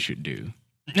everyone should do."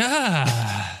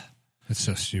 Ah. That's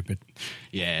so stupid.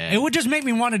 Yeah. It would just make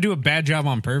me want to do a bad job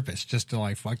on purpose, just to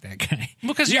like fuck that guy.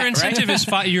 Because your incentive is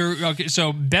okay,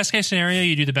 so best case scenario,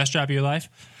 you do the best job of your life.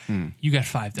 You got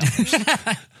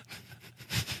 $5.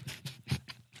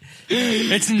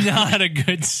 It's not a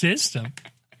good system.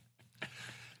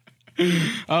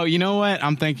 Oh, you know what?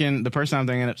 The person I'm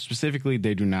thinking of specifically,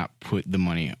 they do not put the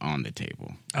money on the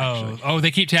table. Oh,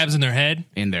 they keep tabs in their head.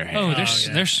 In their head. Oh,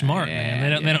 they're smart,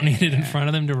 man. They don't need it in front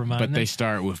of them to remind them. But they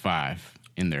start with 5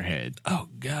 in their head. Oh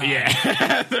God.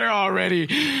 Yeah, they're already.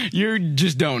 You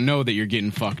just don't know that you're getting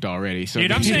fucked already. So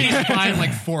Dude, I'm saying he's buying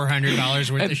like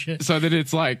 $400 worth of shit. So that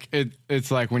it's like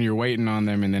it's like when you're waiting on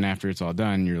them, and then after it's all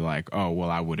done, you're like, oh well,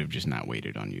 I would have just not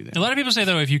waited on you then. A lot of people say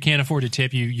though, if you can't afford to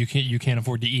tip, you can't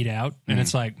afford to eat out, and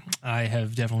it's like I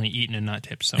have definitely eaten and not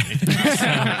tipped so many things.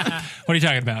 What are you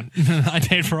talking about? I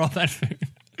paid for all that food.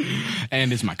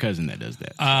 And it's my cousin that does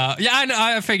that. Yeah, I know.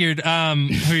 I figured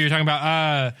who you're talking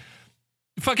about.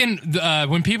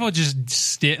 When people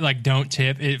just don't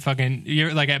tip, it fucking,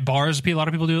 you're like at bars, a lot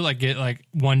of people do it, like get like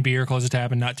one beer, close the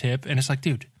tab, and not tip, and it's like,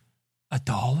 dude,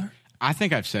 $1? I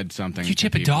think I've said something. If you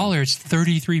tip $1, it's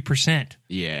 33%.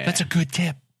 Yeah, that's a good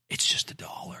tip. It's just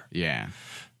 $1. Yeah,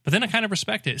 but then I kind of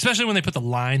respect it, especially when they put the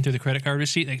line through the credit card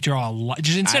receipt. They draw a line.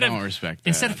 Just instead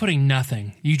of putting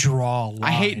nothing, you draw a line.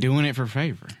 I hate doing it for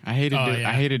favor. I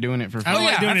hated doing it for favor. I don't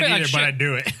like doing it either, but I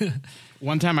do it.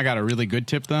 One time I got a really good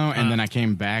tip, though, and then I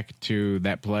came back to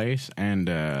that place, and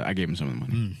I gave him some of the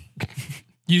money.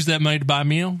 Use that money to buy a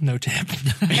meal? No tip.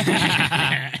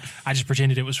 I just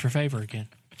pretended it was for favor again.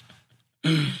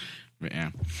 But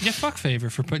yeah, fuck favor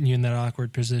for putting you in that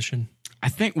awkward position. I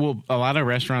think, well, a lot of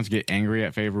restaurants get angry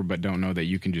at favor, but don't know that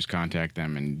you can just contact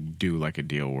them and do like a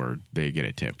deal where they get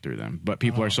a tip through them. But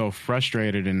people are so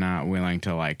frustrated and not willing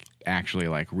to like actually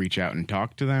like reach out and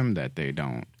talk to them that they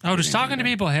don't. Oh, does talking to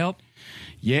people help?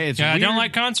 Yeah, it's weird. I don't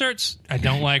like concerts. I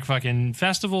don't like fucking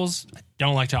festivals. I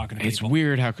don't like talking to people. It's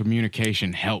weird how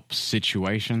communication helps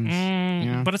situations.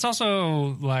 You know? But it's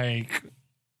also like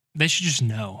they should just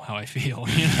know how I feel,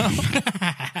 you know?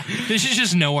 They should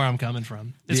just know where I'm coming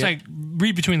from. It's like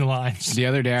read between the lines. The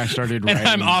other day I started writing. And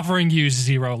I'm offering you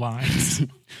 0 lines.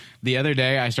 The other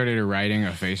day I started writing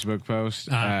a Facebook post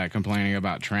complaining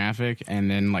about traffic, and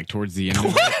then like towards the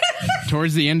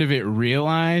end of it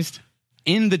realized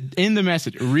in the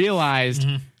message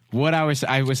what I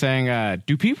was saying.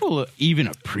 Do people even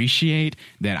appreciate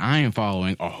that I am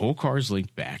following a whole car's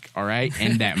length back? All right,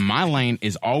 and that my lane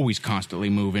is always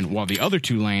constantly moving while the other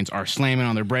 2 lanes are slamming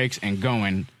on their brakes and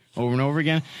going over and over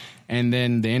again. And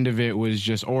then the end of it was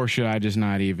just, or should I just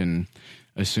not even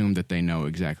assume that they know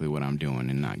exactly what I'm doing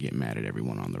and not get mad at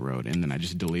everyone on the road? And then I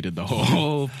just deleted the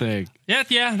whole thing. Yeah,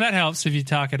 that helps if you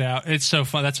talk it out. It's so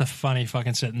fun. That's a funny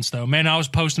fucking sentence, though. Man, I was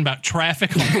posting about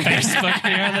traffic on Facebook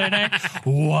the other day.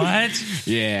 What?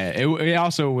 Yeah, it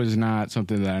also was not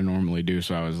something that I normally do,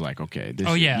 so I was like, okay,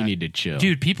 you need to chill.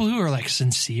 Dude, people who are like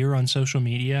sincere on social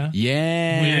media.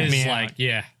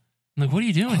 Yeah. Like, what are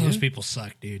you doing? Those people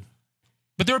suck, dude.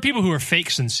 But there are people who are fake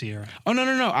sincere. Oh, no.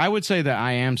 I would say that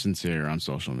I am sincere on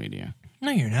social media. No,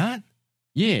 you're not.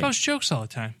 Yeah. You post jokes all the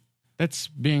time. That's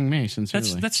being me,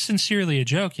 sincerely. That's sincerely a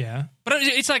joke, yeah. But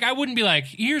it's like, I wouldn't be like,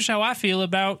 here's how I feel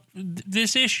about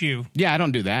this issue. Yeah, I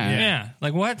don't do that. Yeah.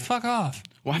 Like, what? Fuck off.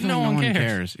 Well, I feel like no one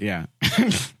cares. Yeah.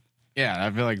 Yeah,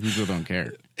 I feel like people don't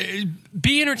care.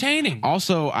 Be entertaining.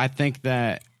 Also, I think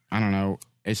that, I don't know,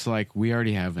 it's like we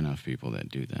already have enough people that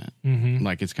do that. Mm-hmm.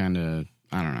 Like, it's kind of,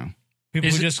 I don't know. People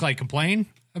who just like complain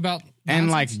about nonsense? And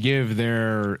like give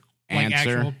their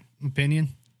answer. Actual opinion.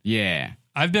 Yeah.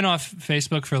 I've been off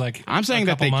Facebook for like I'm saying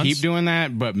that they months. keep doing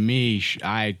that, but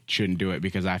I shouldn't do it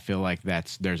because I feel like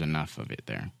there's enough of it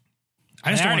there.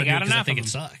 I just don't want to do it because I think it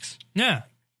sucks. Yeah.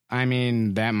 I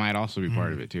mean, that might also be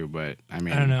part of it too, but I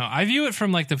mean, I don't know. I view it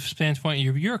from like the standpoint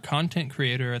you're a content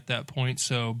creator at that point,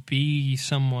 so be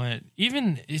somewhat.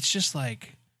 Even it's just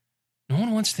like no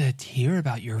one wants to hear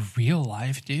about your real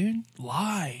life, dude.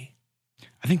 Lie.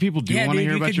 I think people do want to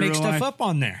hear about your real life. You could make stuff up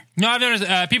on there. No, I've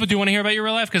noticed people do want to hear about your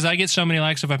real life because I get so many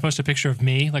likes if I post a picture of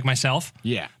me, like myself.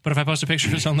 Yeah. But if I post a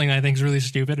picture of something I think is really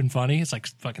stupid and funny, it's like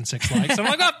fucking 6 likes. I'm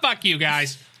like, oh, fuck you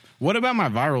guys. What about my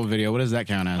viral video? What does that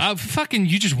count as?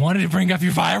 You just wanted to bring up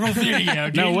your viral video,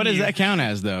 dude. No, what does that count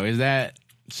as, though? Is that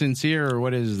sincere or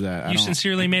what is that? You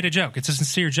sincerely made a joke. It's a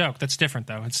sincere joke. That's different,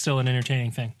 though. It's still an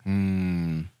entertaining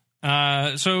thing.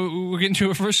 So we're getting to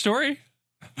a first story?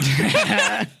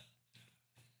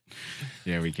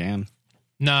 Yeah, we can.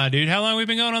 Nah, dude. How long have we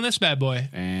been going on this bad boy?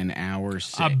 An hour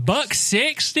 6.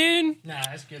 $1.06, dude? Nah,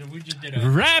 that's good. We just did it.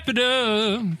 Wrap it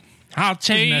up. I'll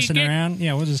take messing it. around.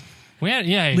 Yeah, we'll just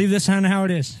yeah. leave this on how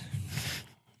it is.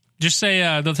 Just say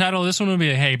the title of this one will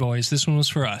be, Hey, boys, this one was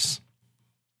for us.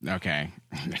 Okay.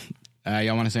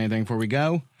 Y'all want to say anything before we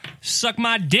go? Suck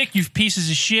my dick, you pieces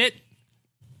of shit.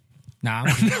 Nah.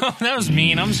 No, that was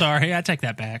mean. I'm sorry. I take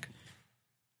that back.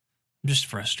 I'm just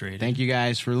frustrated. Thank you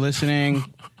guys for listening.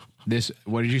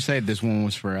 What did you say? This one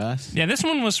was for us? Yeah, this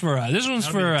one was for us. This one's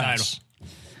for us.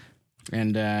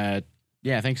 And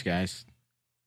Yeah, thanks, guys.